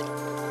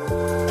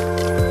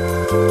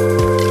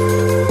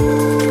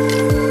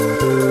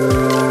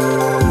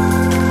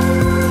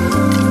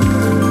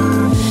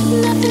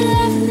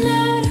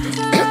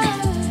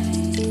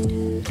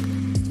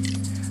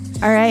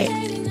 All right.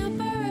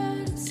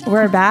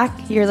 We're back.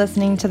 You're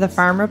listening to the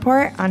Farm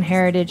Report on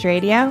Heritage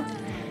Radio.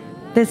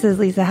 This is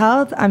Lisa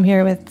Held. I'm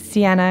here with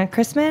Siena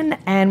Chrisman,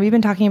 and we've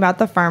been talking about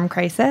the farm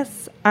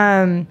crisis.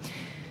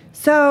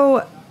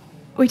 So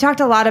we talked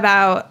a lot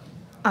about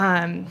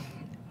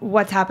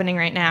what's happening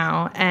right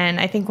now, and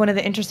I think one of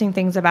the interesting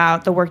things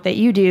about the work that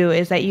you do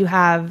is that you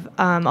have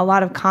a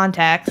lot of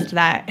context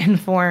that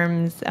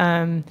informs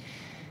the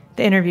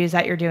interviews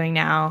that you're doing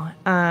now.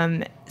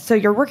 So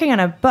you're working on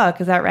a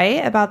book, is that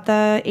right, about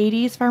the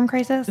 80s farm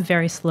crisis?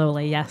 Very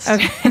slowly, yes.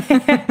 Okay.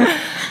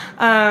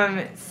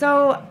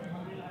 So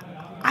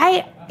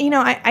I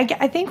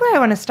think where I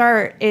want to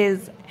start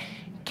is,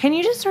 can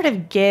you just sort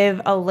of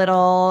give a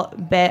little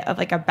bit of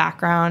like a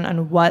background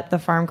on what the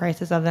farm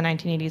crisis of the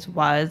 1980s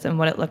was and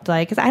what it looked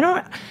like? Because I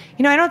don't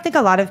think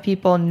a lot of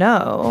people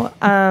know.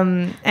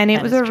 And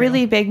it was a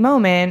really big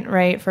moment,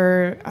 right,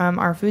 for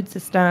our food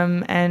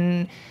system,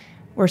 and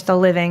we're still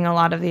living a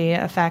lot of the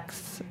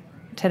effects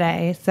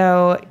today.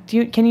 So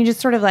can you just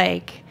sort of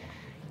like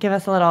give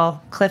us a little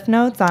cliff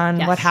notes on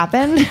what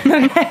happened?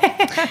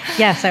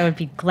 Yes, I would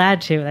be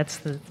glad to. That's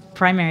the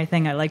primary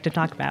thing I like to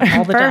talk about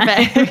all the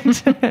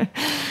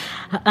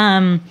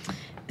time.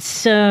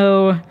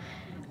 So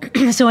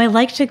I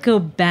like to go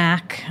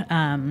back.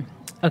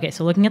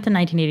 So looking at the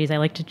 1980s, I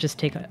like to just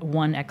take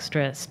one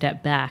extra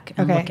step back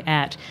and look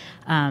at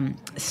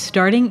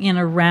starting in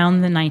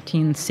around the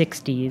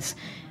 1960s.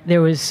 There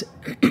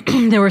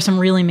were some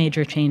really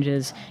major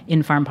changes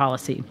in farm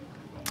policy,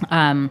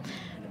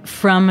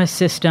 from a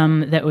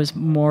system that was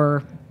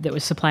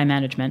supply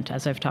management,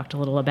 as I've talked a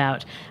little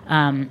about,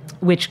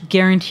 which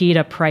guaranteed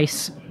a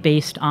price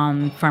based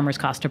on farmers'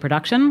 cost of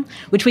production,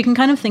 which we can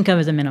kind of think of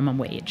as a minimum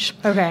wage.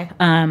 Okay.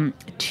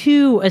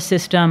 To a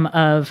system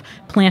of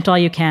plant all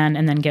you can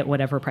and then get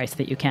whatever price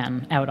that you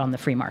can out on the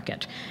free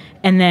market,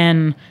 and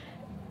then,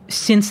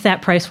 since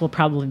that price will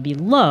probably be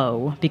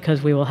low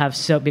because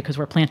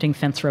we're planting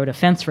fence row to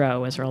fence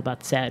row, as Earl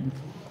Butz said,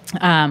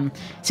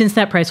 since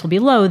that price will be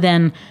low,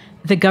 then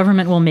the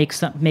government will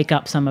make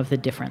up some of the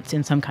difference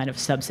in some kind of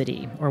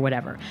subsidy or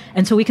whatever.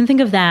 And so we can think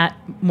of that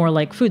more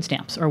like food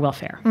stamps or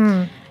welfare.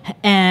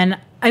 And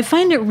I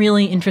find it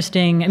really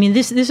interesting. I mean,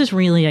 this is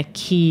really a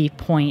key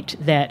point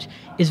that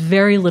is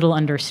very little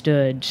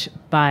understood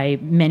by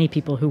many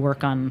people who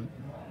work on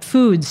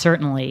food,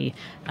 certainly,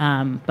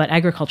 but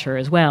agriculture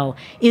as well,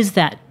 is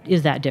that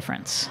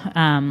difference.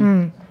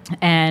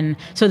 And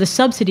so the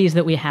subsidies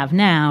that we have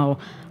now,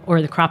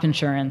 or the crop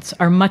insurance,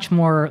 are much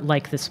more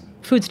like this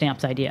food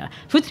stamps idea.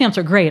 Food stamps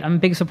are great. I'm a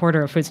big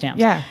supporter of food stamps.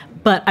 Yeah.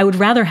 But I would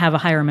rather have a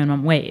higher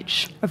minimum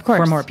wage, of course,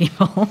 for more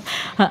people.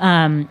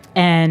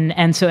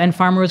 And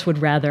farmers would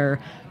rather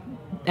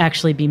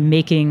actually be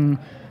making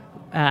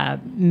up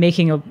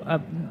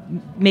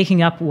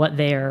what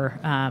they're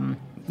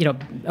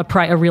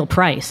a real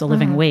price, a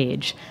living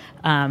wage,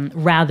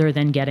 rather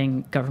than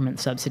getting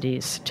government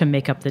subsidies to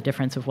make up the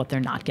difference of what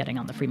they're not getting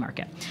on the free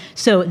market.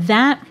 So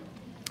that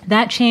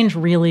change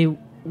really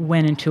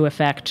went into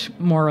effect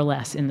more or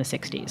less in the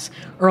 60s.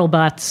 Earl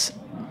Butz,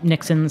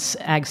 Nixon's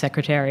ag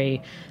secretary,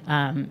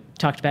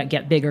 talked about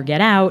get big or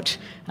get out,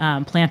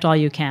 plant all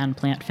you can,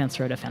 plant fence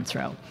row to fence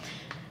row.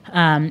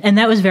 And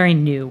that was very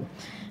new.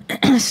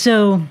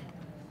 So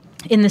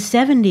in the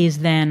 70s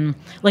then,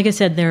 like I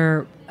said,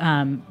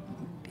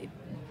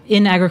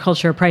 in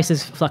agriculture,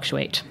 prices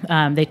fluctuate.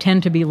 They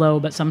tend to be low,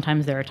 but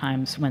sometimes there are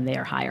times when they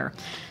are higher.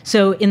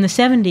 So in the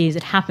 70s,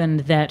 it happened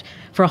that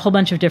for a whole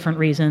bunch of different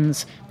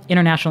reasons,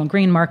 international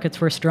grain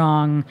markets were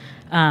strong,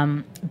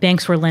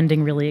 banks were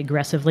lending really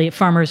aggressively,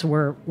 farmers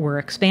were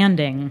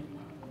expanding,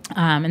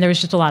 and there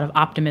was just a lot of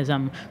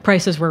optimism.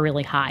 Prices were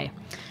really high.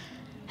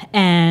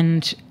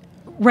 And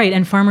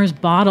farmers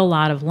bought a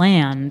lot of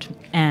land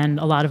and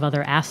a lot of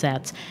other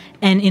assets.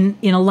 And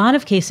in a lot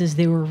of cases,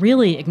 they were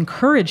really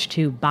encouraged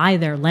to by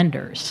their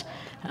lenders,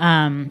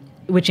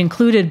 which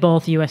included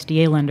both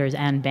USDA lenders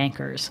and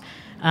bankers.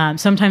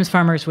 Sometimes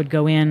farmers would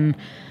go in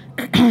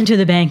to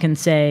the bank and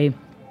say,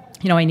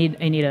 I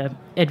need a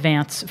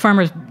advance.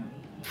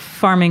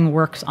 Farming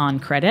works on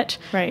credit.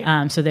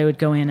 Right. So they would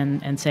go in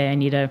and say, I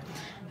need a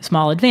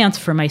small advance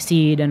for my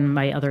seed and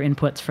my other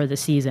inputs for the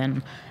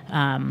season,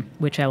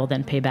 which I will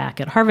then pay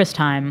back at harvest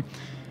time.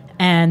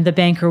 And the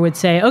banker would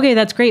say, okay,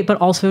 that's great,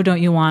 but also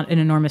don't you want an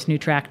enormous new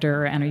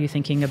tractor? And are you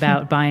thinking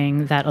about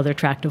buying that other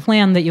tract of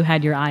land that you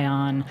had your eye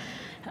on?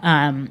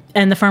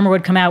 And the farmer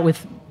would come out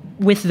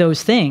with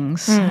those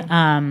things,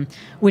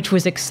 which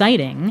was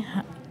exciting.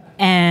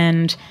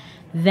 And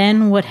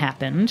then what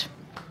happened?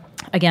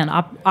 Again,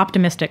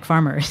 optimistic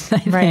farmers, I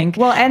think.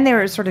 Well, and they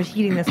were sort of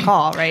heeding this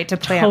call, right, to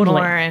plant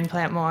more and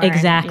plant more.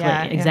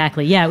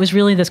 Exactly. Yeah, it was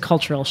really this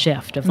cultural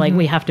shift of like,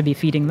 we have to be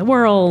feeding the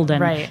world.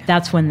 And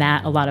that's when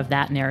a lot of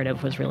that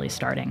narrative was really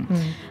starting.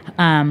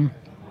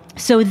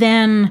 So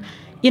then,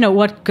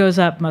 what goes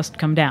up must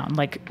come down.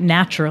 Like,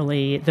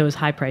 naturally, those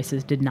high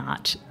prices did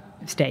not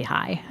stay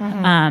high.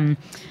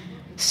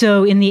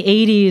 So in the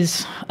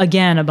 80s,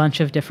 again, a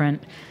bunch of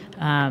different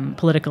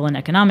political and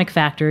economic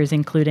factors,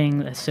 including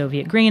the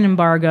Soviet grain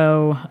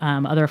embargo,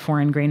 other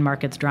foreign grain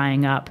markets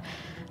drying up,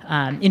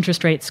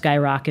 interest rates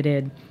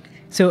skyrocketed.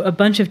 So a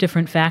bunch of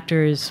different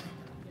factors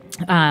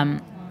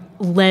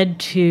led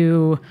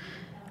to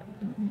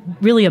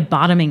really a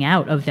bottoming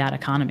out of that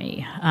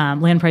economy.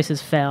 Land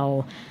prices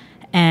fell.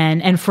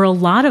 And for a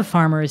lot of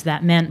farmers,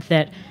 that meant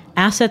that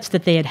assets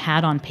that they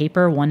had on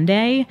paper one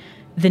day,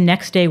 the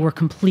next day were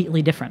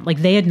completely different.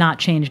 Like, they had not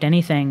changed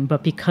anything,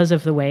 but because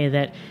of the way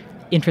that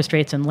interest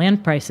rates and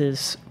land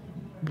prices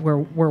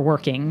were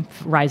working,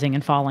 rising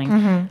and falling,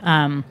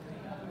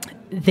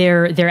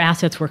 their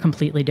assets were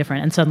completely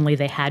different. And suddenly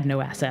they had no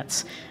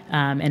assets,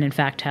 and in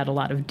fact had a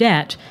lot of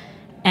debt.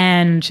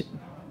 And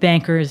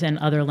bankers and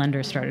other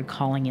lenders started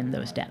calling in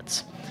those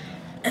debts.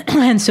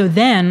 And so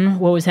then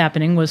what was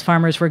happening was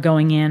farmers were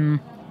going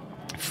in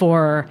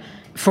for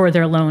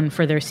their loan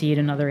for their seed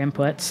and other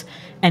inputs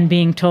and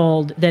being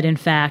told that, in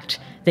fact,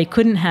 they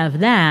couldn't have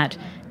that,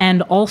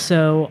 and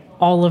also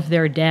all of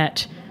their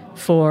debt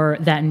for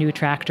that new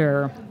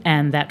tractor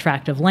and that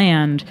tract of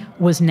land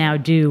was now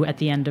due at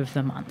the end of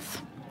the month.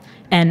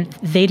 And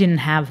they didn't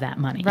have that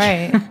money.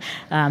 Right.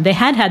 They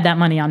had that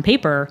money on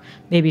paper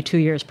maybe 2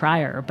 years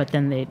prior, but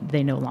then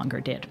they no longer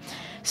did.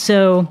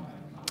 So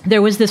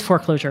there was this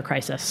foreclosure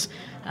crisis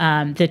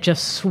that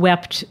just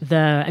swept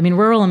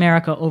rural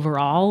America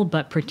overall,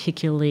 but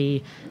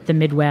particularly the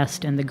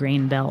Midwest and the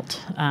Grain Belt,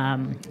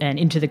 and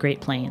into the Great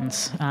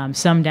Plains,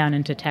 some down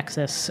into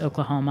Texas,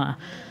 Oklahoma.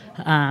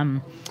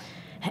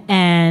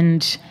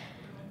 And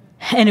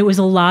it was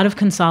a lot of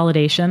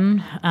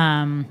consolidation.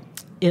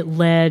 It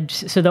led,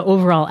 so the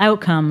overall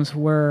outcomes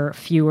were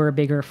fewer,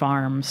 bigger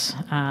farms.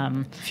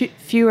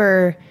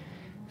 Fewer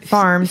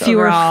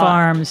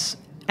farms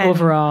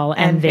overall,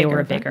 and they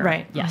were bigger.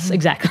 Right. Yes,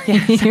 exactly.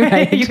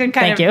 Right. You can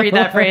kind of read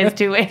that phrase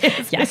two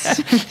ways. Yes.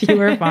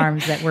 Fewer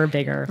farms that were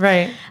bigger.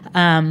 Right.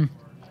 And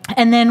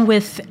then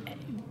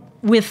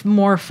with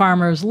more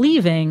farmers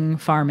leaving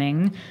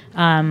farming,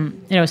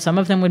 some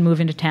of them would move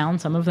into town,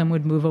 some of them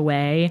would move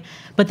away,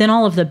 but then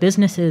all of the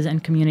businesses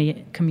and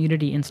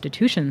community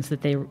institutions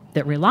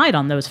that relied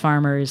on those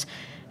farmers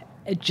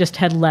just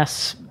had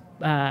less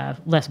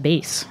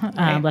base,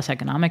 less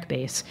economic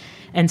base.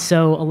 And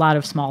so a lot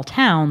of small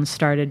towns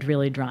started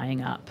really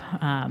drying up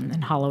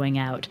and hollowing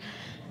out.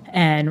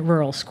 And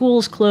rural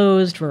schools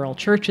closed, rural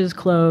churches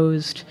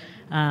closed,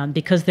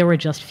 because there were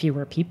just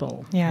fewer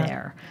people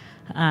there.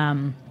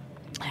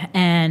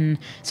 And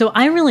so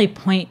I really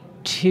point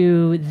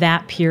to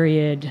that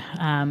period.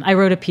 I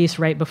wrote a piece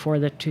right before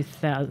the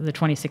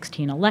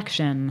 2016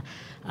 election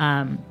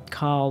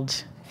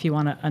called, "If You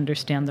Want to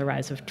Understand the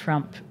Rise of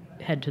Trump,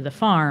 Head to the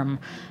Farm,"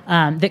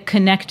 that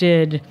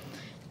connected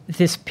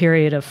this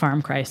period of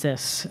farm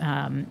crisis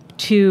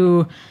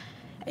to,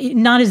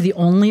 not as the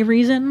only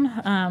reason,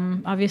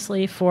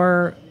 obviously,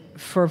 for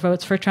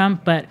votes for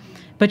Trump, but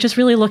just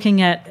really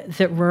looking at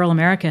that rural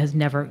America has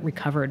never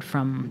recovered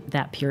from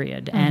that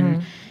period.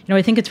 And,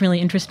 I think it's really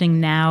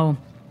interesting now,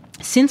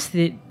 since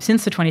the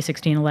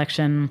 2016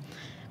 election,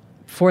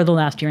 for the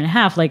last year and a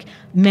half, like,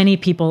 many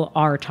people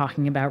are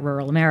talking about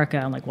rural America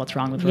and like what's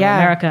wrong with rural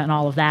America and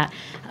all of that.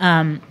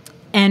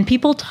 And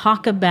people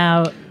talk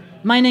about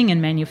mining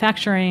and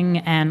manufacturing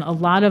and a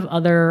lot of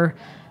other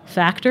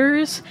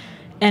factors,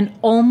 and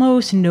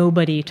almost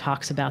nobody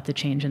talks about the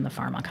change in the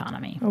farm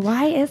economy.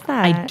 Why is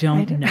that? I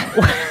don't know.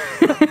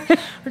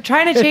 We're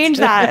trying to change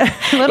that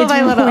little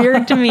by little. It's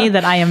weird to me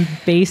that I am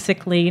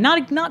basically,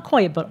 not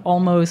quite, but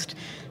almost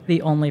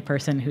the only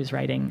person who's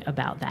writing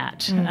about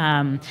that.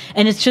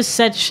 And it's just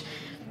the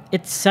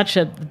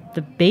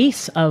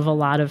base of a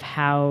lot of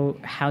how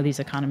these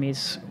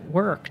economies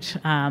worked.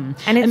 And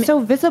it's so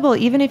visible,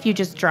 even if you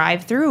just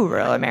drive through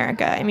rural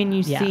America. I mean,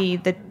 you see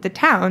the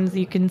towns,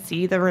 you can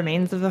see the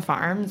remains of the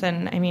farms,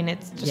 and I mean,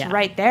 it's just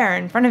right there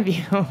in front of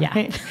you. Yeah.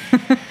 Right?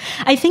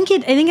 I think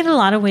in a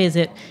lot of ways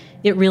it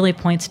really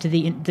points to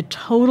the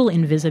total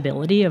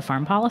invisibility of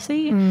farm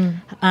policy.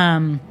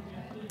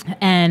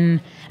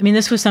 And I mean,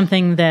 this was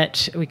something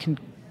that we can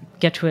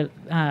get to it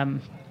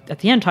at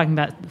the end, talking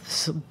about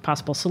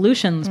possible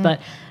solutions. But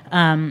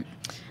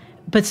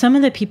some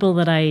of the people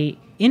that I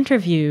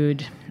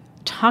interviewed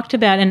talked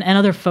about, and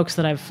other folks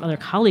other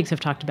colleagues have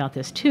talked about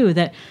this too,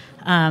 that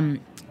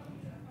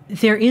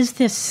there is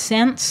this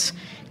sense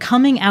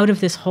coming out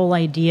of this whole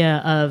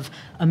idea of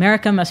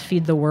America must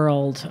feed the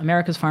world,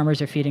 America's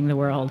farmers are feeding the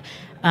world,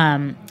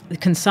 the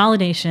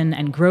consolidation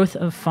and growth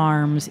of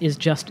farms is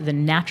just the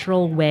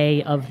natural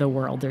way of the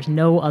world. There's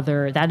no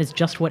other, that is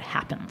just what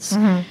happens.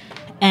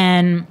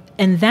 And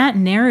that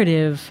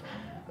narrative,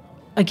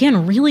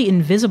 again, really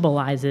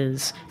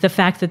invisibilizes the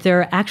fact that there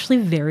are actually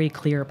very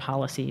clear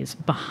policies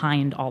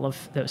behind all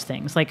of those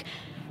things. Like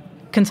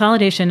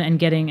consolidation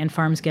and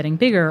farms getting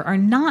bigger are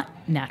not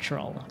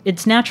natural.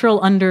 It's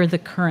natural under the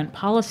current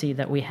policy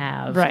that we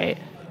have. Right.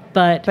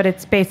 But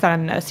it's based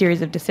on a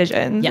series of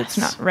decisions. Yes. It's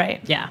not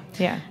right. Yeah.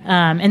 Yeah.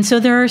 And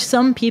so there are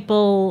some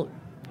people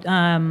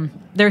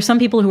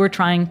who are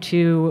trying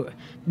to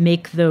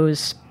make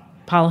those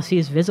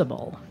policies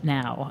visible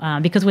now,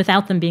 because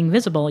without them being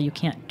visible, you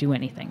can't do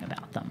anything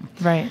about them.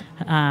 Right.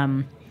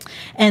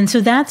 And so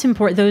that's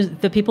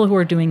important. The people who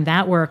are doing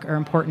that work are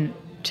important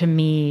to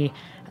me,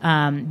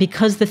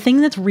 because the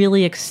thing that's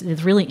really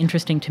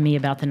interesting to me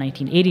about the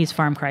 1980s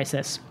farm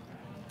crisis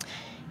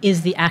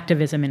is the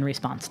activism in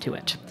response to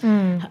it.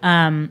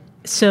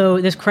 So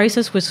this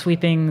crisis was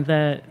sweeping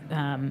the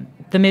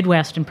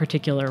Midwest in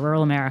particular,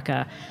 rural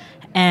America,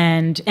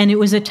 and it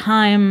was a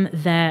time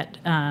that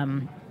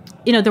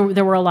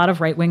there were a lot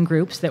of right-wing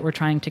groups that were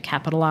trying to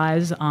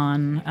capitalize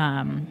on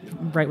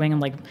right-wing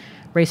and like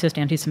racist,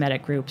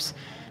 anti-Semitic groups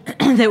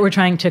that were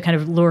trying to kind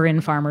of lure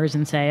in farmers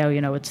and say,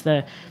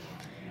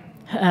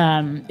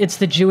 it's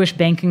the Jewish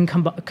banking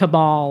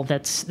cabal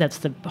that's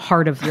the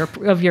heart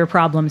of your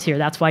problems here.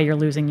 That's why you're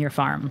losing your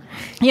farm.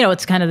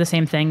 It's kind of the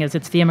same thing as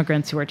it's the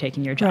immigrants who are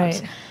taking your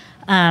jobs. Right.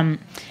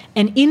 And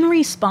in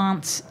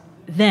response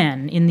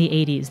then, in the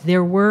 80s,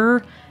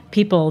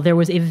 there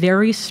was a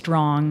very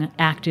strong,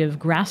 active,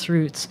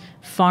 grassroots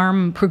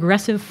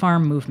progressive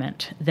farm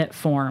movement that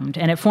formed.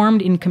 And it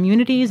formed in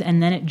communities,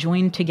 and then it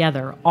joined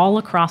together all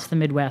across the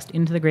Midwest,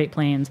 into the Great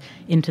Plains,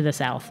 into the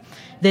South.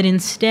 That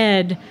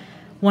instead,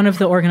 one of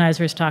the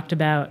organizers talked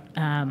about,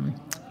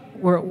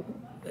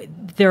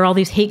 there are all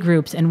these hate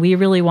groups, and we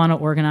really want to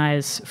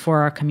organize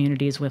for our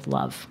communities with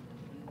love.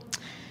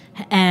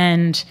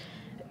 And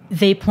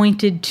they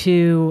pointed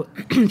to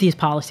these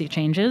policy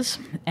changes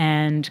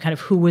and kind of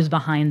who was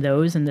behind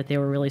those, and that they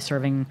were really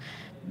serving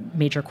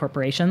major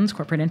corporations,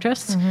 corporate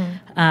interests.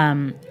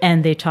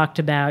 And they talked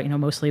about,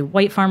 mostly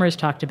white farmers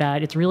talked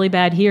about, it's really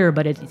bad here,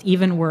 but it's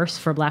even worse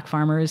for Black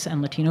farmers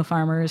and Latino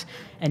farmers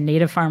and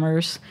Native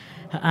farmers.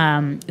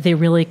 They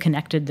really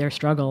connected their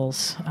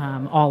struggles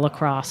all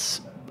across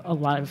a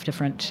lot of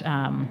different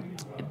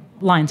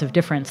lines of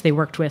difference. They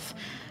worked with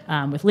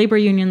labor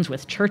unions,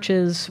 with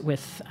churches,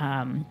 with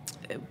urban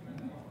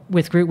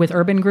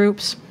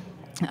groups,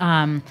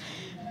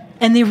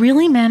 and they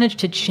really managed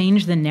to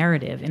change the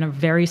narrative in a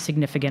very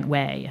significant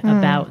way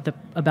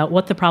about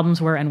what the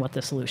problems were and what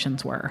the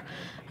solutions were.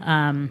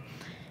 And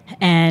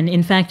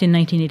in fact, in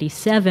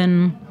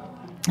 1987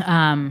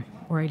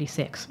 or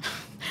 86.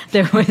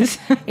 There was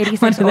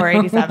 86 or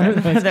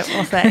 87, that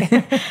we'll say.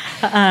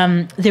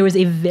 There was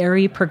a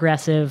very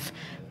progressive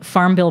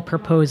farm bill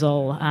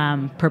proposal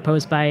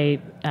proposed by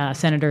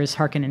Senators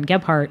Harkin and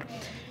Gebhardt,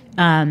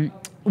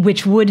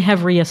 which would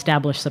have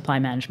reestablished supply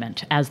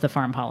management as the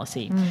farm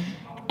policy.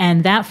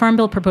 And that farm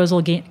bill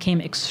proposal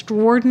came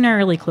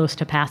extraordinarily close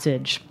to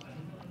passage.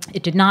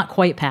 It did not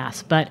quite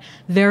pass, but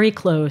very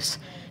close,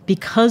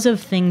 because of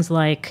things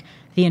like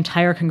the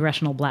entire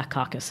Congressional Black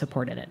Caucus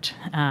supported it.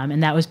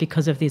 And that was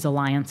because of these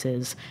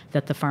alliances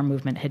that the farm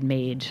movement had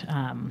made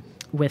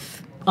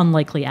with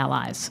unlikely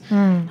allies.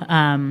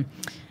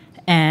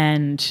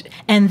 And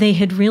they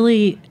had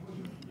really,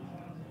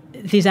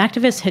 these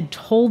activists had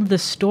told the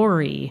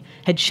story,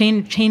 had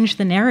changed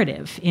the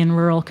narrative in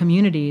rural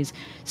communities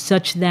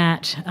such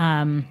that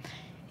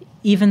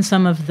even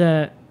some of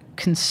the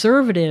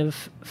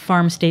conservative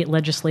farm state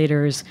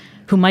legislators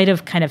who might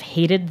have kind of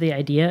hated the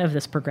idea of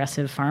this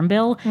progressive farm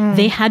bill,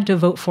 they had to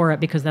vote for it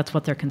because that's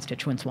what their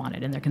constituents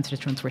wanted, and their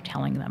constituents were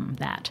telling them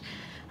that.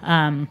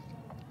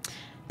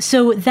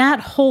 So that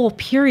whole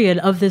period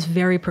of this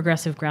very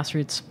progressive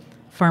grassroots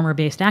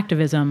farmer-based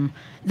activism,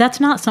 that's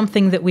not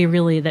something that we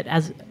really, that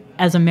as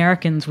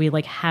Americans, we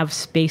like have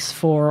space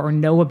for or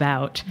know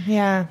about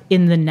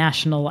in the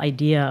national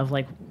idea of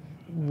like,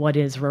 what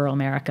is rural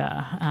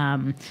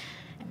America?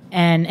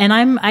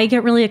 And I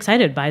get really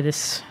excited by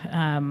this,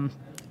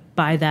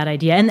 by that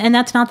idea. And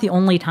that's not the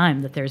only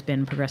time that there's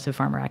been progressive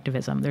farmer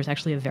activism. There's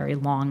actually a very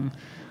long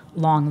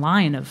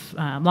line of,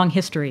 long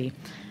history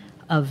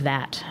of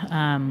that.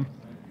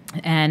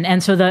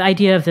 And so the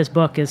idea of this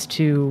book is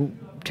to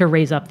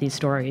raise up these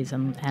stories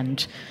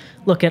and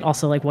look at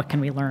also like what can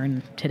we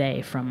learn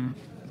today from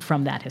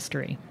that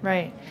history.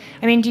 Right.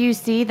 I mean, do you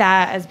see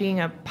that as being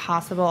a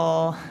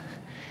possible,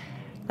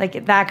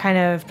 like that kind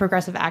of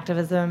progressive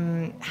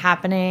activism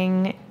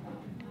happening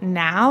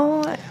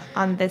now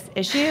on this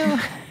issue?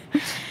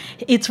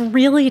 It's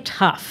really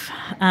tough.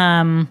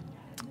 No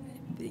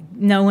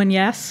and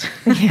yes.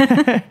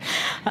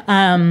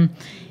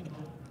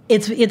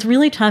 It's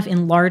really tough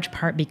in large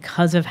part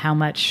because of how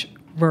much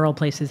rural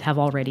places have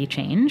already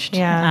changed.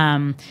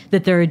 Yeah.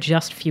 That there are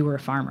just fewer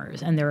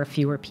farmers and there are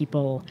fewer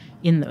people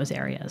in those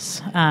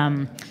areas.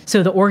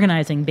 So the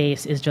organizing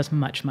base is just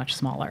much, much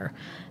smaller.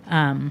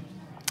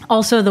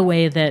 Also, the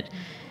way that,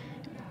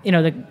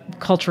 the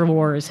culture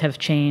wars have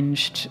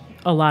changed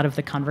a lot of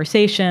the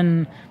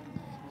conversation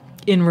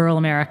in rural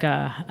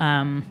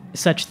America,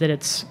 such that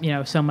it's,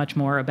 so much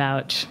more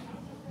about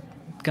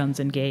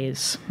guns and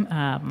gays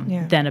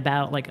than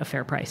about like a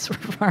fair price for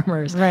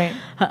farmers. Right.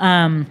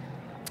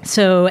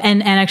 So,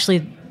 and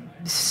actually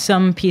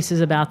some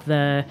pieces about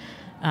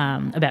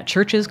about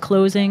churches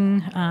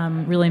closing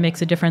really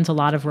makes a difference. A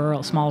lot of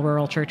small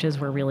rural churches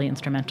were really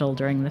instrumental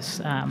during this,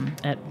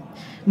 at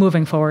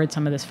moving forward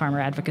some of this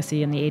farmer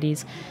advocacy in the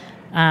 80s.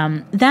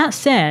 That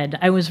said,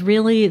 I was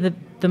really,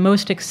 the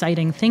most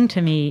exciting thing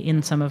to me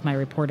in some of my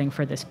reporting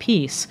for this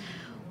piece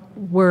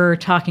were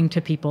talking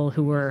to people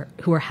who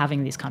were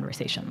having these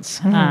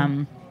conversations.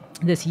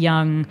 This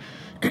young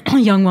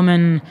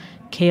woman,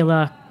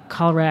 Kayla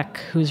Kalrek,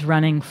 who's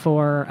running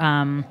for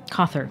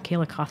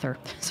Kayla Cawthor,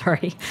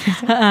 sorry,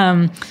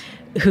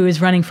 who is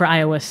running for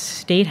Iowa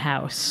State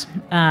House,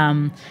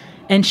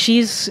 and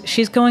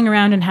she's going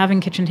around and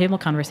having kitchen table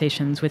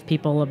conversations with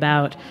people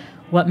about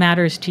what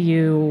matters to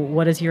you,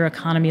 what does your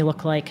economy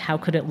look like, how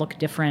could it look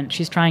different.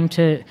 She's trying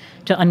to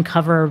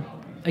uncover,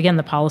 again,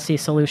 the policy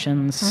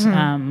solutions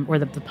or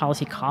the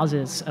policy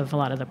causes of a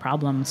lot of the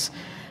problems,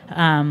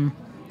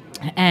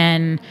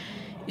 and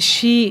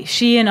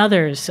she and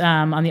others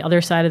on the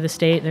other side of the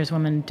state. There's a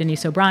woman,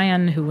 Denise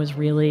O'Brien, who was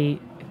really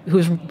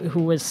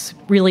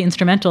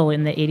instrumental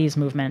in the 80s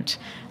movement,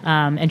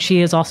 and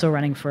she is also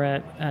running for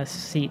a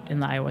seat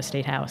in the Iowa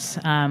State House.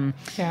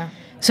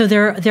 So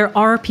there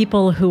are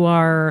people who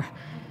are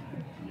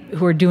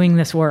doing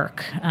this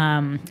work,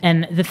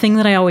 and the thing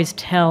that I always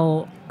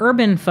tell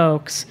urban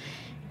folks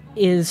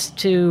is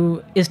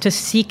to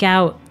seek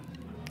out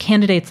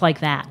candidates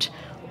like that,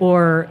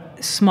 or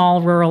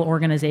small rural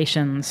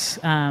organizations,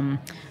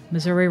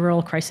 Missouri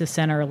Rural Crisis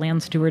Center,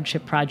 Land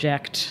Stewardship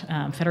Project,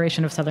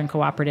 Federation of Southern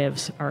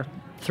Cooperatives are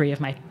three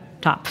of my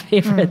top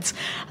favorites,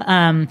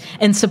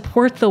 and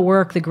support the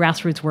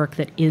grassroots work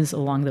that is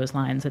along those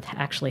lines that's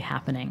actually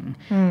happening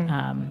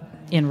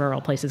in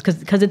rural places,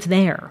 because it's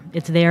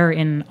there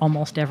in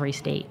almost every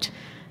state,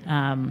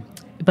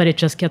 but it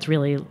just gets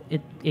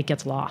it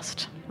gets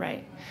lost.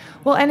 Right.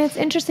 Well, and it's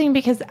interesting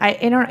because I've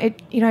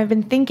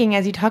been thinking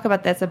as you talk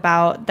about this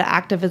about the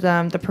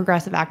activism, the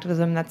progressive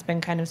activism that's been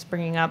kind of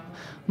springing up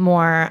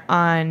more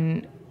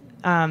on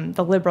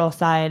the liberal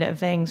side of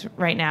things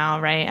right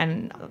now, right?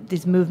 And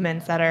these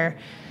movements that are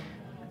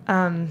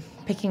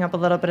picking up a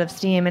little bit of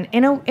steam. And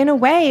in a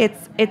way,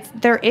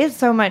 there is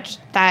so much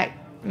that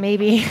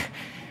maybe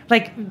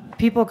like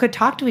people could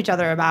talk to each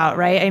other about,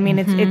 right? I mean,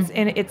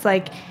 it's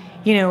like,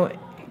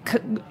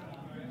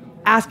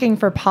 asking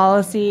for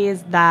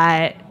policies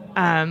that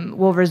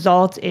will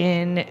result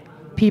in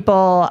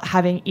people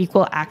having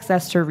equal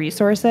access to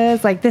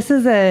resources. Like this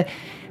is a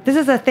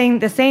thing,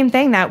 the same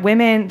thing that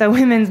the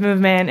women's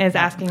movement is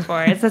asking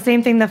for. It's the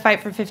same thing, the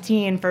Fight for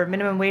 15 for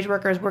minimum wage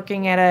workers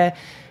working at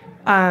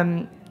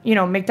a,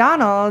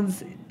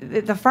 McDonald's.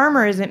 The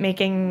farmer isn't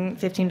making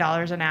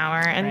 $15 an hour.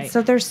 And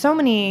so there's so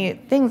many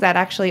things that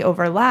actually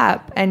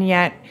overlap, and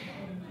yet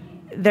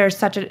there's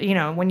such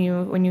a, when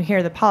you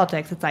hear the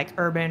politics, it's like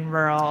urban,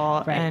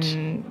 rural,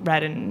 and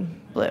red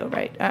and blue,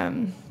 right?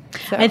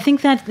 So. I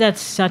think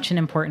that's such an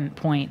important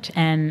point.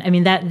 And I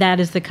mean, that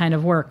is the kind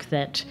of work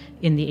that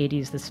in the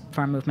 80s this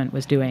farm movement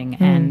was doing.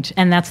 And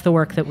that's the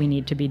work that we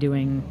need to be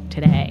doing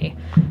today,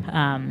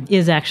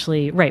 is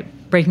actually,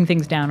 breaking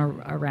things down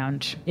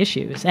around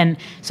issues. And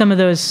some of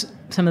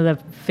the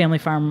family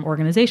farm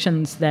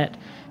organizations that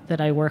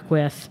I work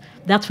with,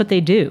 that's what they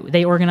do.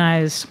 They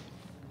organize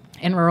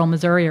in rural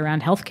Missouri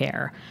around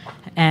healthcare,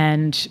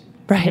 and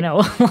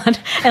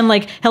and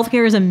like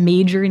healthcare is a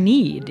major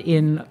need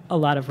in a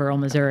lot of rural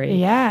Missouri.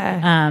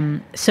 Yeah.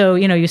 So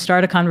you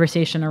start a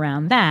conversation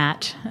around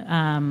that,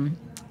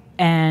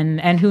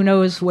 and who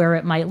knows where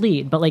it might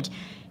lead. But like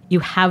you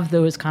have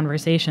those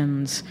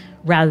conversations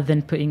rather than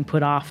being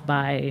put off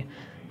by,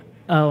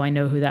 oh, I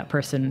know who that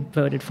person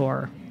voted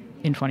for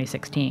in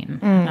 2016,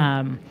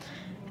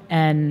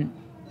 and.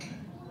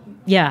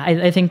 Yeah,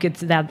 I think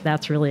it's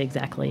that's really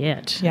exactly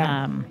it.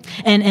 Yeah.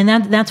 And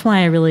that's why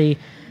I really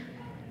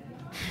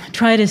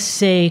try to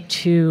say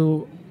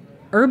to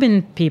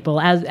urban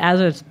people, as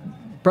a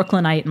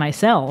Brooklynite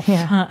myself,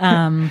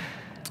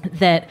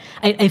 that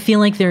I feel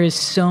like there is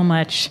so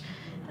much,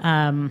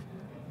 in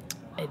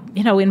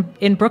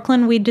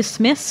Brooklyn we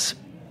dismiss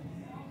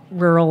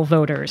rural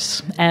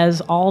voters as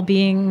all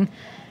being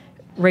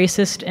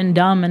racist and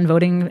dumb and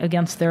voting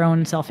against their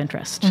own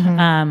self-interest.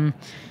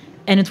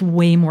 And it's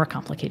way more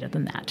complicated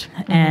than that.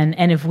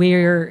 And if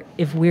we're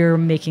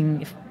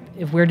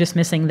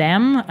dismissing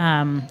them,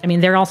 I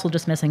mean, they're also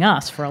dismissing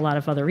us for a lot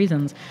of other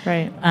reasons.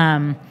 Right.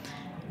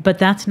 But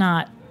that's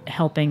not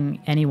helping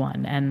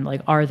anyone. And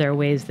like, are there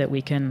ways that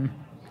we can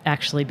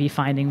actually be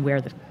finding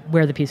where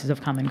the pieces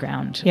of common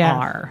ground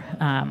are.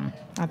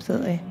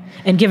 Absolutely.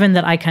 And given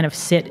that I kind of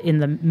sit in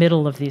the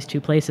middle of these two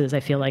places, I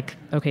feel like,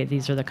 okay,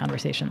 these are the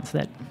conversations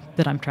that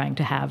I'm trying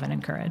to have and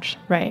encourage.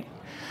 Right.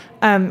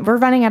 We're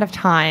running out of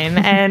time,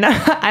 and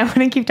I want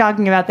to keep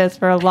talking about this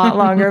for a lot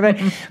longer. But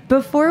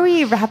before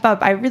we wrap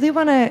up, I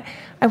want to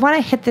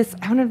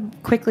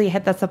quickly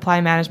hit the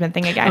supply management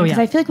thing again, because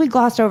I feel like we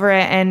glossed over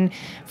it. And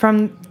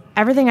from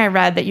everything I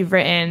read that you've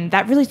written,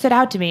 that really stood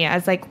out to me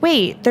as like,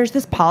 wait, there's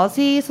this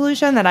policy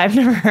solution that I've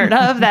never heard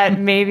of that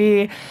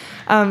maybe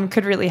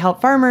could really help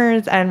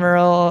farmers and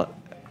rural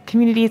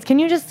communities. Can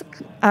you just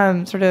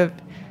sort of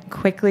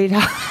quickly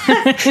talk?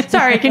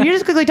 Sorry, can you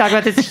just quickly talk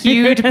about this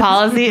huge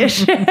policy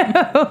issue?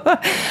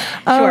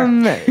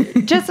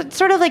 Sure. Just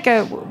sort of like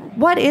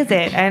what is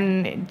it?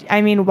 And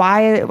I mean,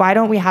 why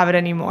don't we have it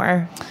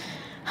anymore?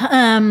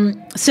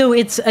 So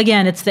it's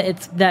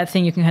that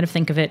thing. You can kind of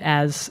think of it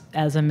as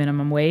a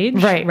minimum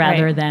wage,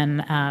 rather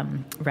than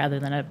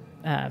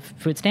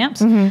food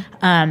stamps.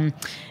 Mm-hmm.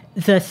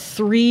 The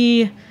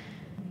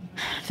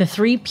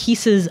three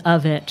pieces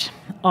of it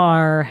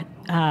are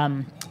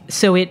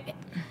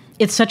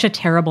it's such a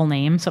terrible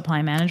name,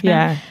 supply management.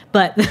 Yeah.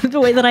 But the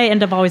way that I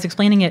end up always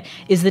explaining it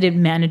is that it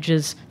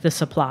manages the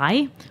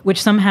supply, which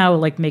somehow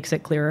like makes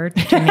it clearer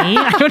to me.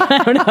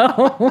 I don't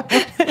know.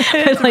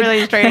 It's like,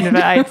 really strange,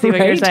 but I see what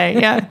you're saying.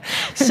 Yeah.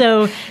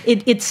 So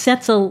it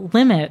sets a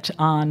limit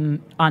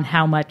on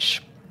how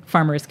much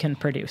farmers can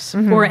produce,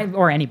 mm-hmm.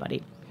 or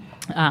anybody.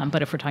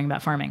 But if we're talking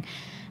about farming,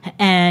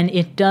 and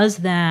it does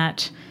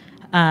that.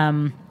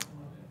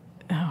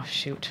 Oh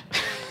shoot.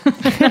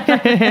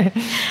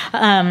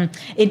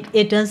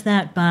 It does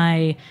that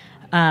by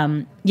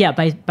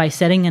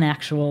setting an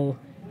actual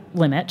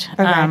limit.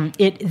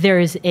 Okay. There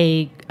is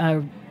a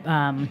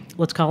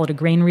let's call it a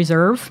grain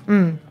reserve.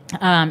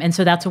 And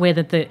so that's a way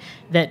that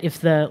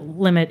if the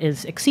limit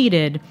is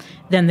exceeded,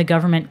 then the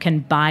government can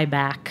buy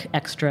back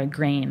extra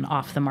grain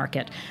off the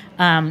market.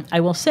 I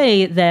will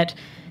say that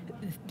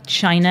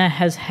China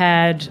has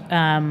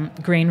had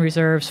grain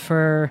reserves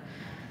for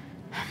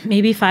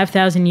maybe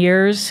 5,000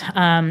 years.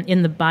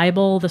 In the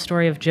Bible, the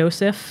story of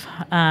Joseph,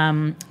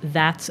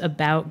 that's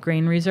about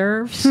grain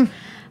reserves.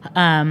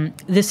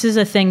 This is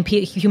a thing.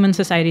 Human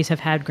societies have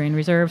had grain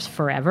reserves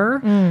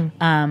forever.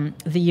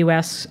 The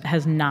U.S.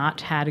 has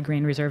not had a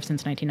grain reserve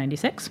since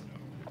 1996.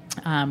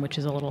 Which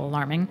is a little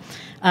alarming.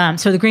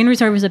 So the grain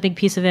reserve is a big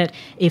piece of it.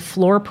 A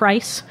floor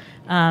price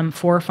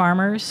for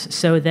farmers,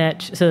 so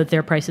that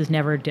their prices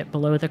never dip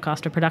below the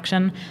cost of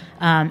production.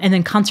 And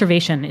then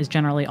conservation is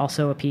generally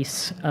also a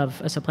piece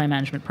of a supply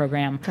management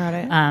program. Got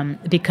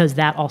it. Because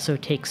that also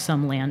takes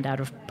some land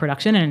out of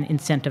production and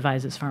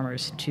incentivizes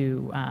farmers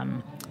to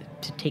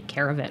take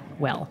care of it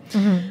well.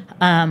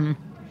 Mm-hmm.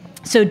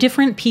 So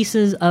different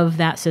pieces of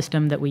that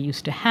system that we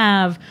used to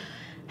have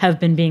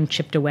been being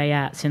chipped away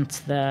at since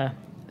the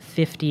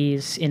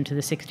 50s into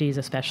the 60s,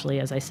 especially.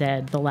 As I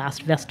said, the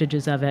last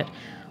vestiges of it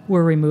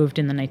were removed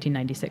in the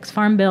 1996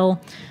 Farm Bill.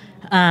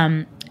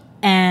 And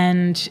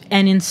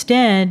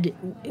instead,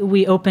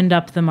 we opened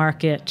up the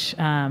market,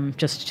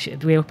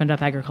 we opened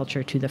up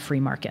agriculture to the free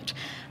market.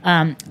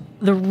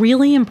 The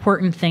really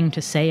important thing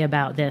to say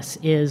about this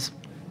is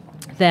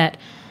that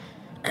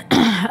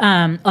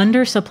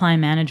under supply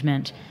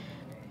management,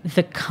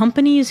 the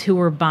companies who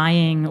are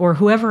buying, or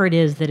whoever it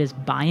is that is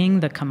buying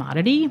the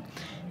commodity,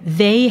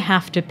 they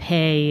have to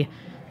pay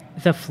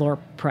the floor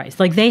price.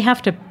 Like, they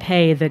have to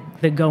pay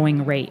the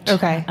going rate.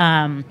 Okay.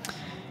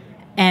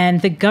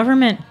 And the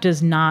government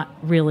does not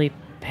really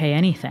pay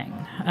anything.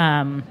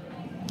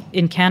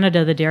 In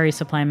Canada, the dairy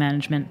supply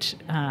management,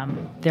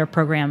 their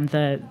program,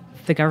 the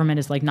government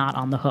is like not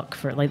on the hook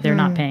for, like, they're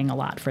not paying a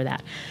lot for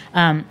that.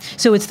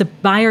 So it's the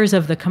buyers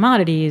of the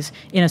commodities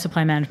in a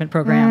supply management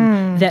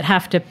program that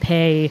have to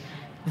pay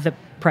the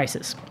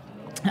prices.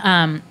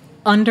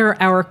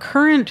 Under our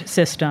current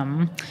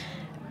system,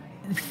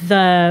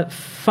 the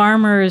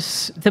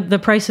farmers, the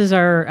prices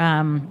are,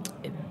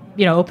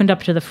 opened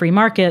up to the free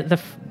market.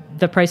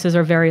 The prices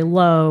are very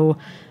low.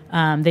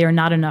 They are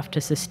not enough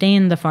to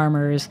sustain the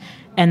farmers,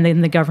 and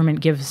then the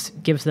government gives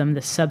them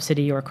this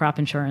subsidy or crop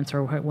insurance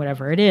or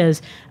whatever it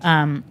is.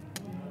 But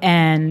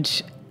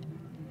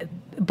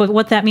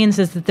what that means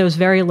is that those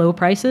very low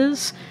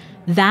prices,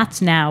 that's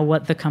now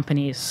what the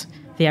companies,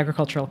 the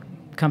agricultural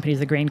companies,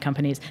 the grain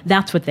companies,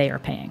 that's what they are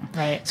paying.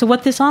 Right. So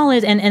what this all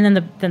is, and then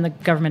the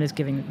government is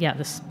giving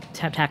this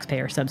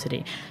taxpayer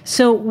subsidy.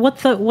 So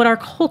what our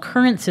whole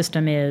current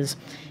system is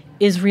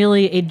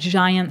really a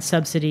giant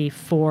subsidy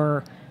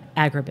for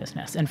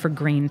agribusiness and for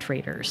grain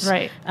traders.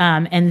 Right.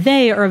 And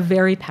they are a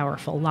very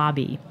powerful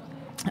lobby.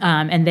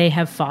 And they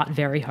have fought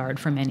very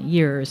hard for many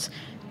years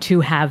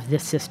to have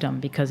this system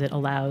because it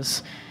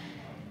allows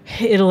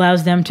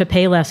them to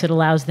pay less. It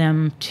allows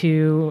them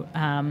to,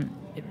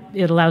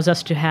 it allows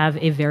us to have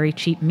a very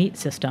cheap meat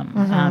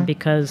system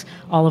because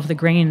all of the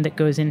grain that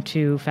goes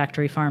into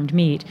factory farmed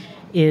meat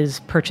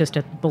is purchased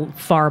at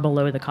far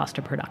below the cost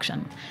of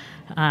production.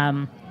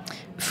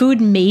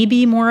 Food may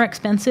be more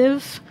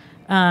expensive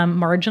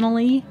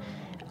marginally,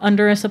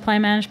 under a supply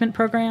management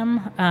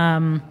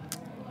program.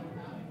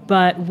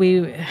 But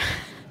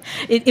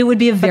it would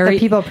be a very... But the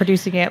people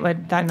producing it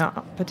would then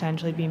not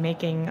potentially be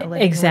making a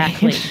living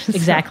Exactly, wage.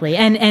 exactly.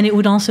 And it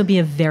would also be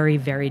a very,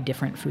 very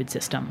different food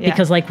system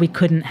because like we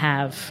couldn't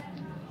have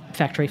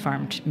factory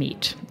farmed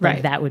meat. Like,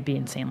 Right. that would be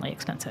insanely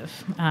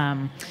expensive.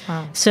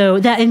 So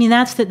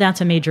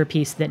that's a major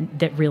piece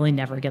that really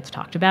never gets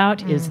talked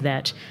about is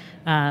that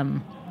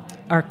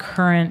our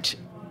current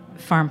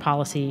farm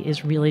policy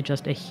is really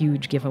just a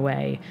huge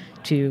giveaway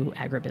to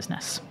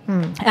agribusiness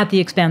at the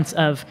expense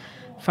of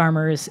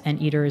farmers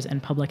and eaters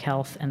and public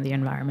health and the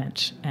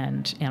environment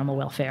and animal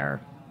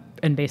welfare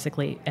and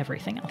basically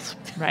everything else.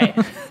 Right.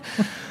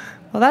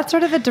 Well, that's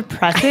sort of a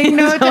depressing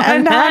note to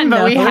end on,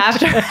 but we have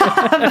to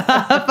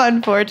wrap up,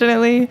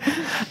 unfortunately.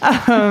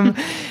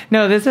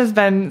 No, this has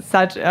been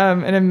such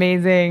an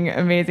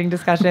amazing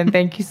discussion.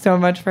 Thank you so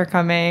much for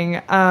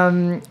coming.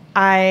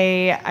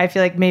 I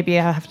feel like maybe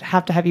I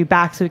have to have you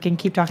back so we can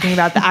keep talking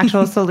about the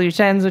actual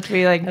solutions, which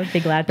we I'd be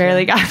glad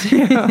barely got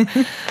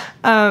to.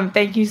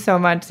 Thank you so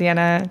much,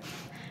 Siena.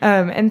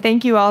 And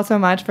thank you all so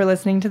much for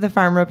listening to the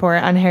Farm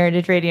Report on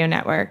Heritage Radio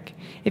Network.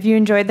 If you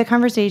enjoyed the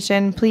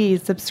conversation,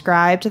 please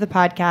subscribe to the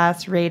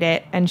podcast, rate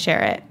it, and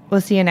share it.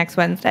 We'll see you next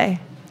Wednesday.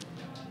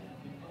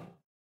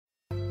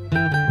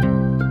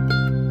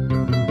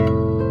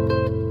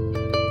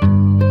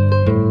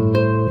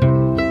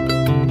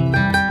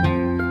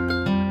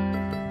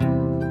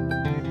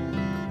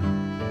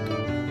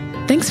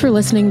 Thanks for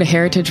listening to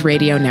Heritage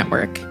Radio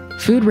Network,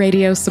 food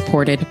radio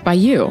supported by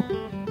you.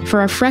 For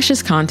our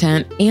freshest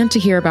content and to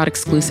hear about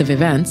exclusive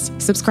events,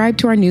 subscribe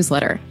to our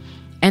newsletter.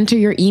 Enter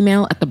your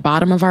email at the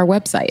bottom of our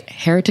website,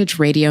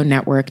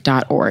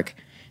 heritageradionetwork.org.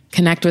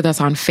 Connect with us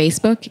on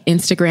Facebook,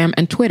 Instagram,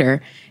 and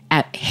Twitter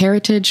at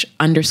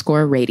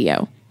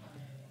heritage_radio.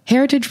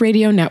 Heritage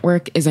Radio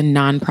Network is a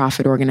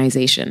nonprofit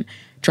organization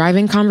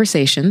driving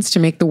conversations to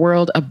make the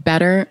world a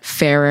better,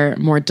 fairer,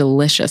 more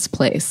delicious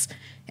place.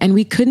 And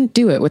we couldn't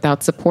do it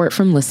without support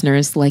from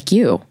listeners like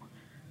you.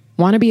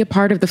 Want to be a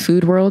part of the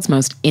food world's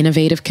most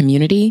innovative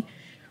community?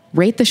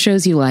 Rate the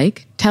shows you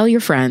like, tell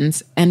your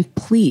friends, and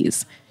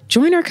please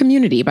join our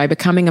community by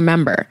becoming a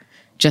member.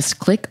 Just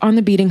click on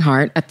the beating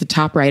heart at the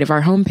top right of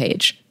our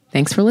homepage.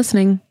 Thanks for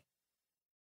listening.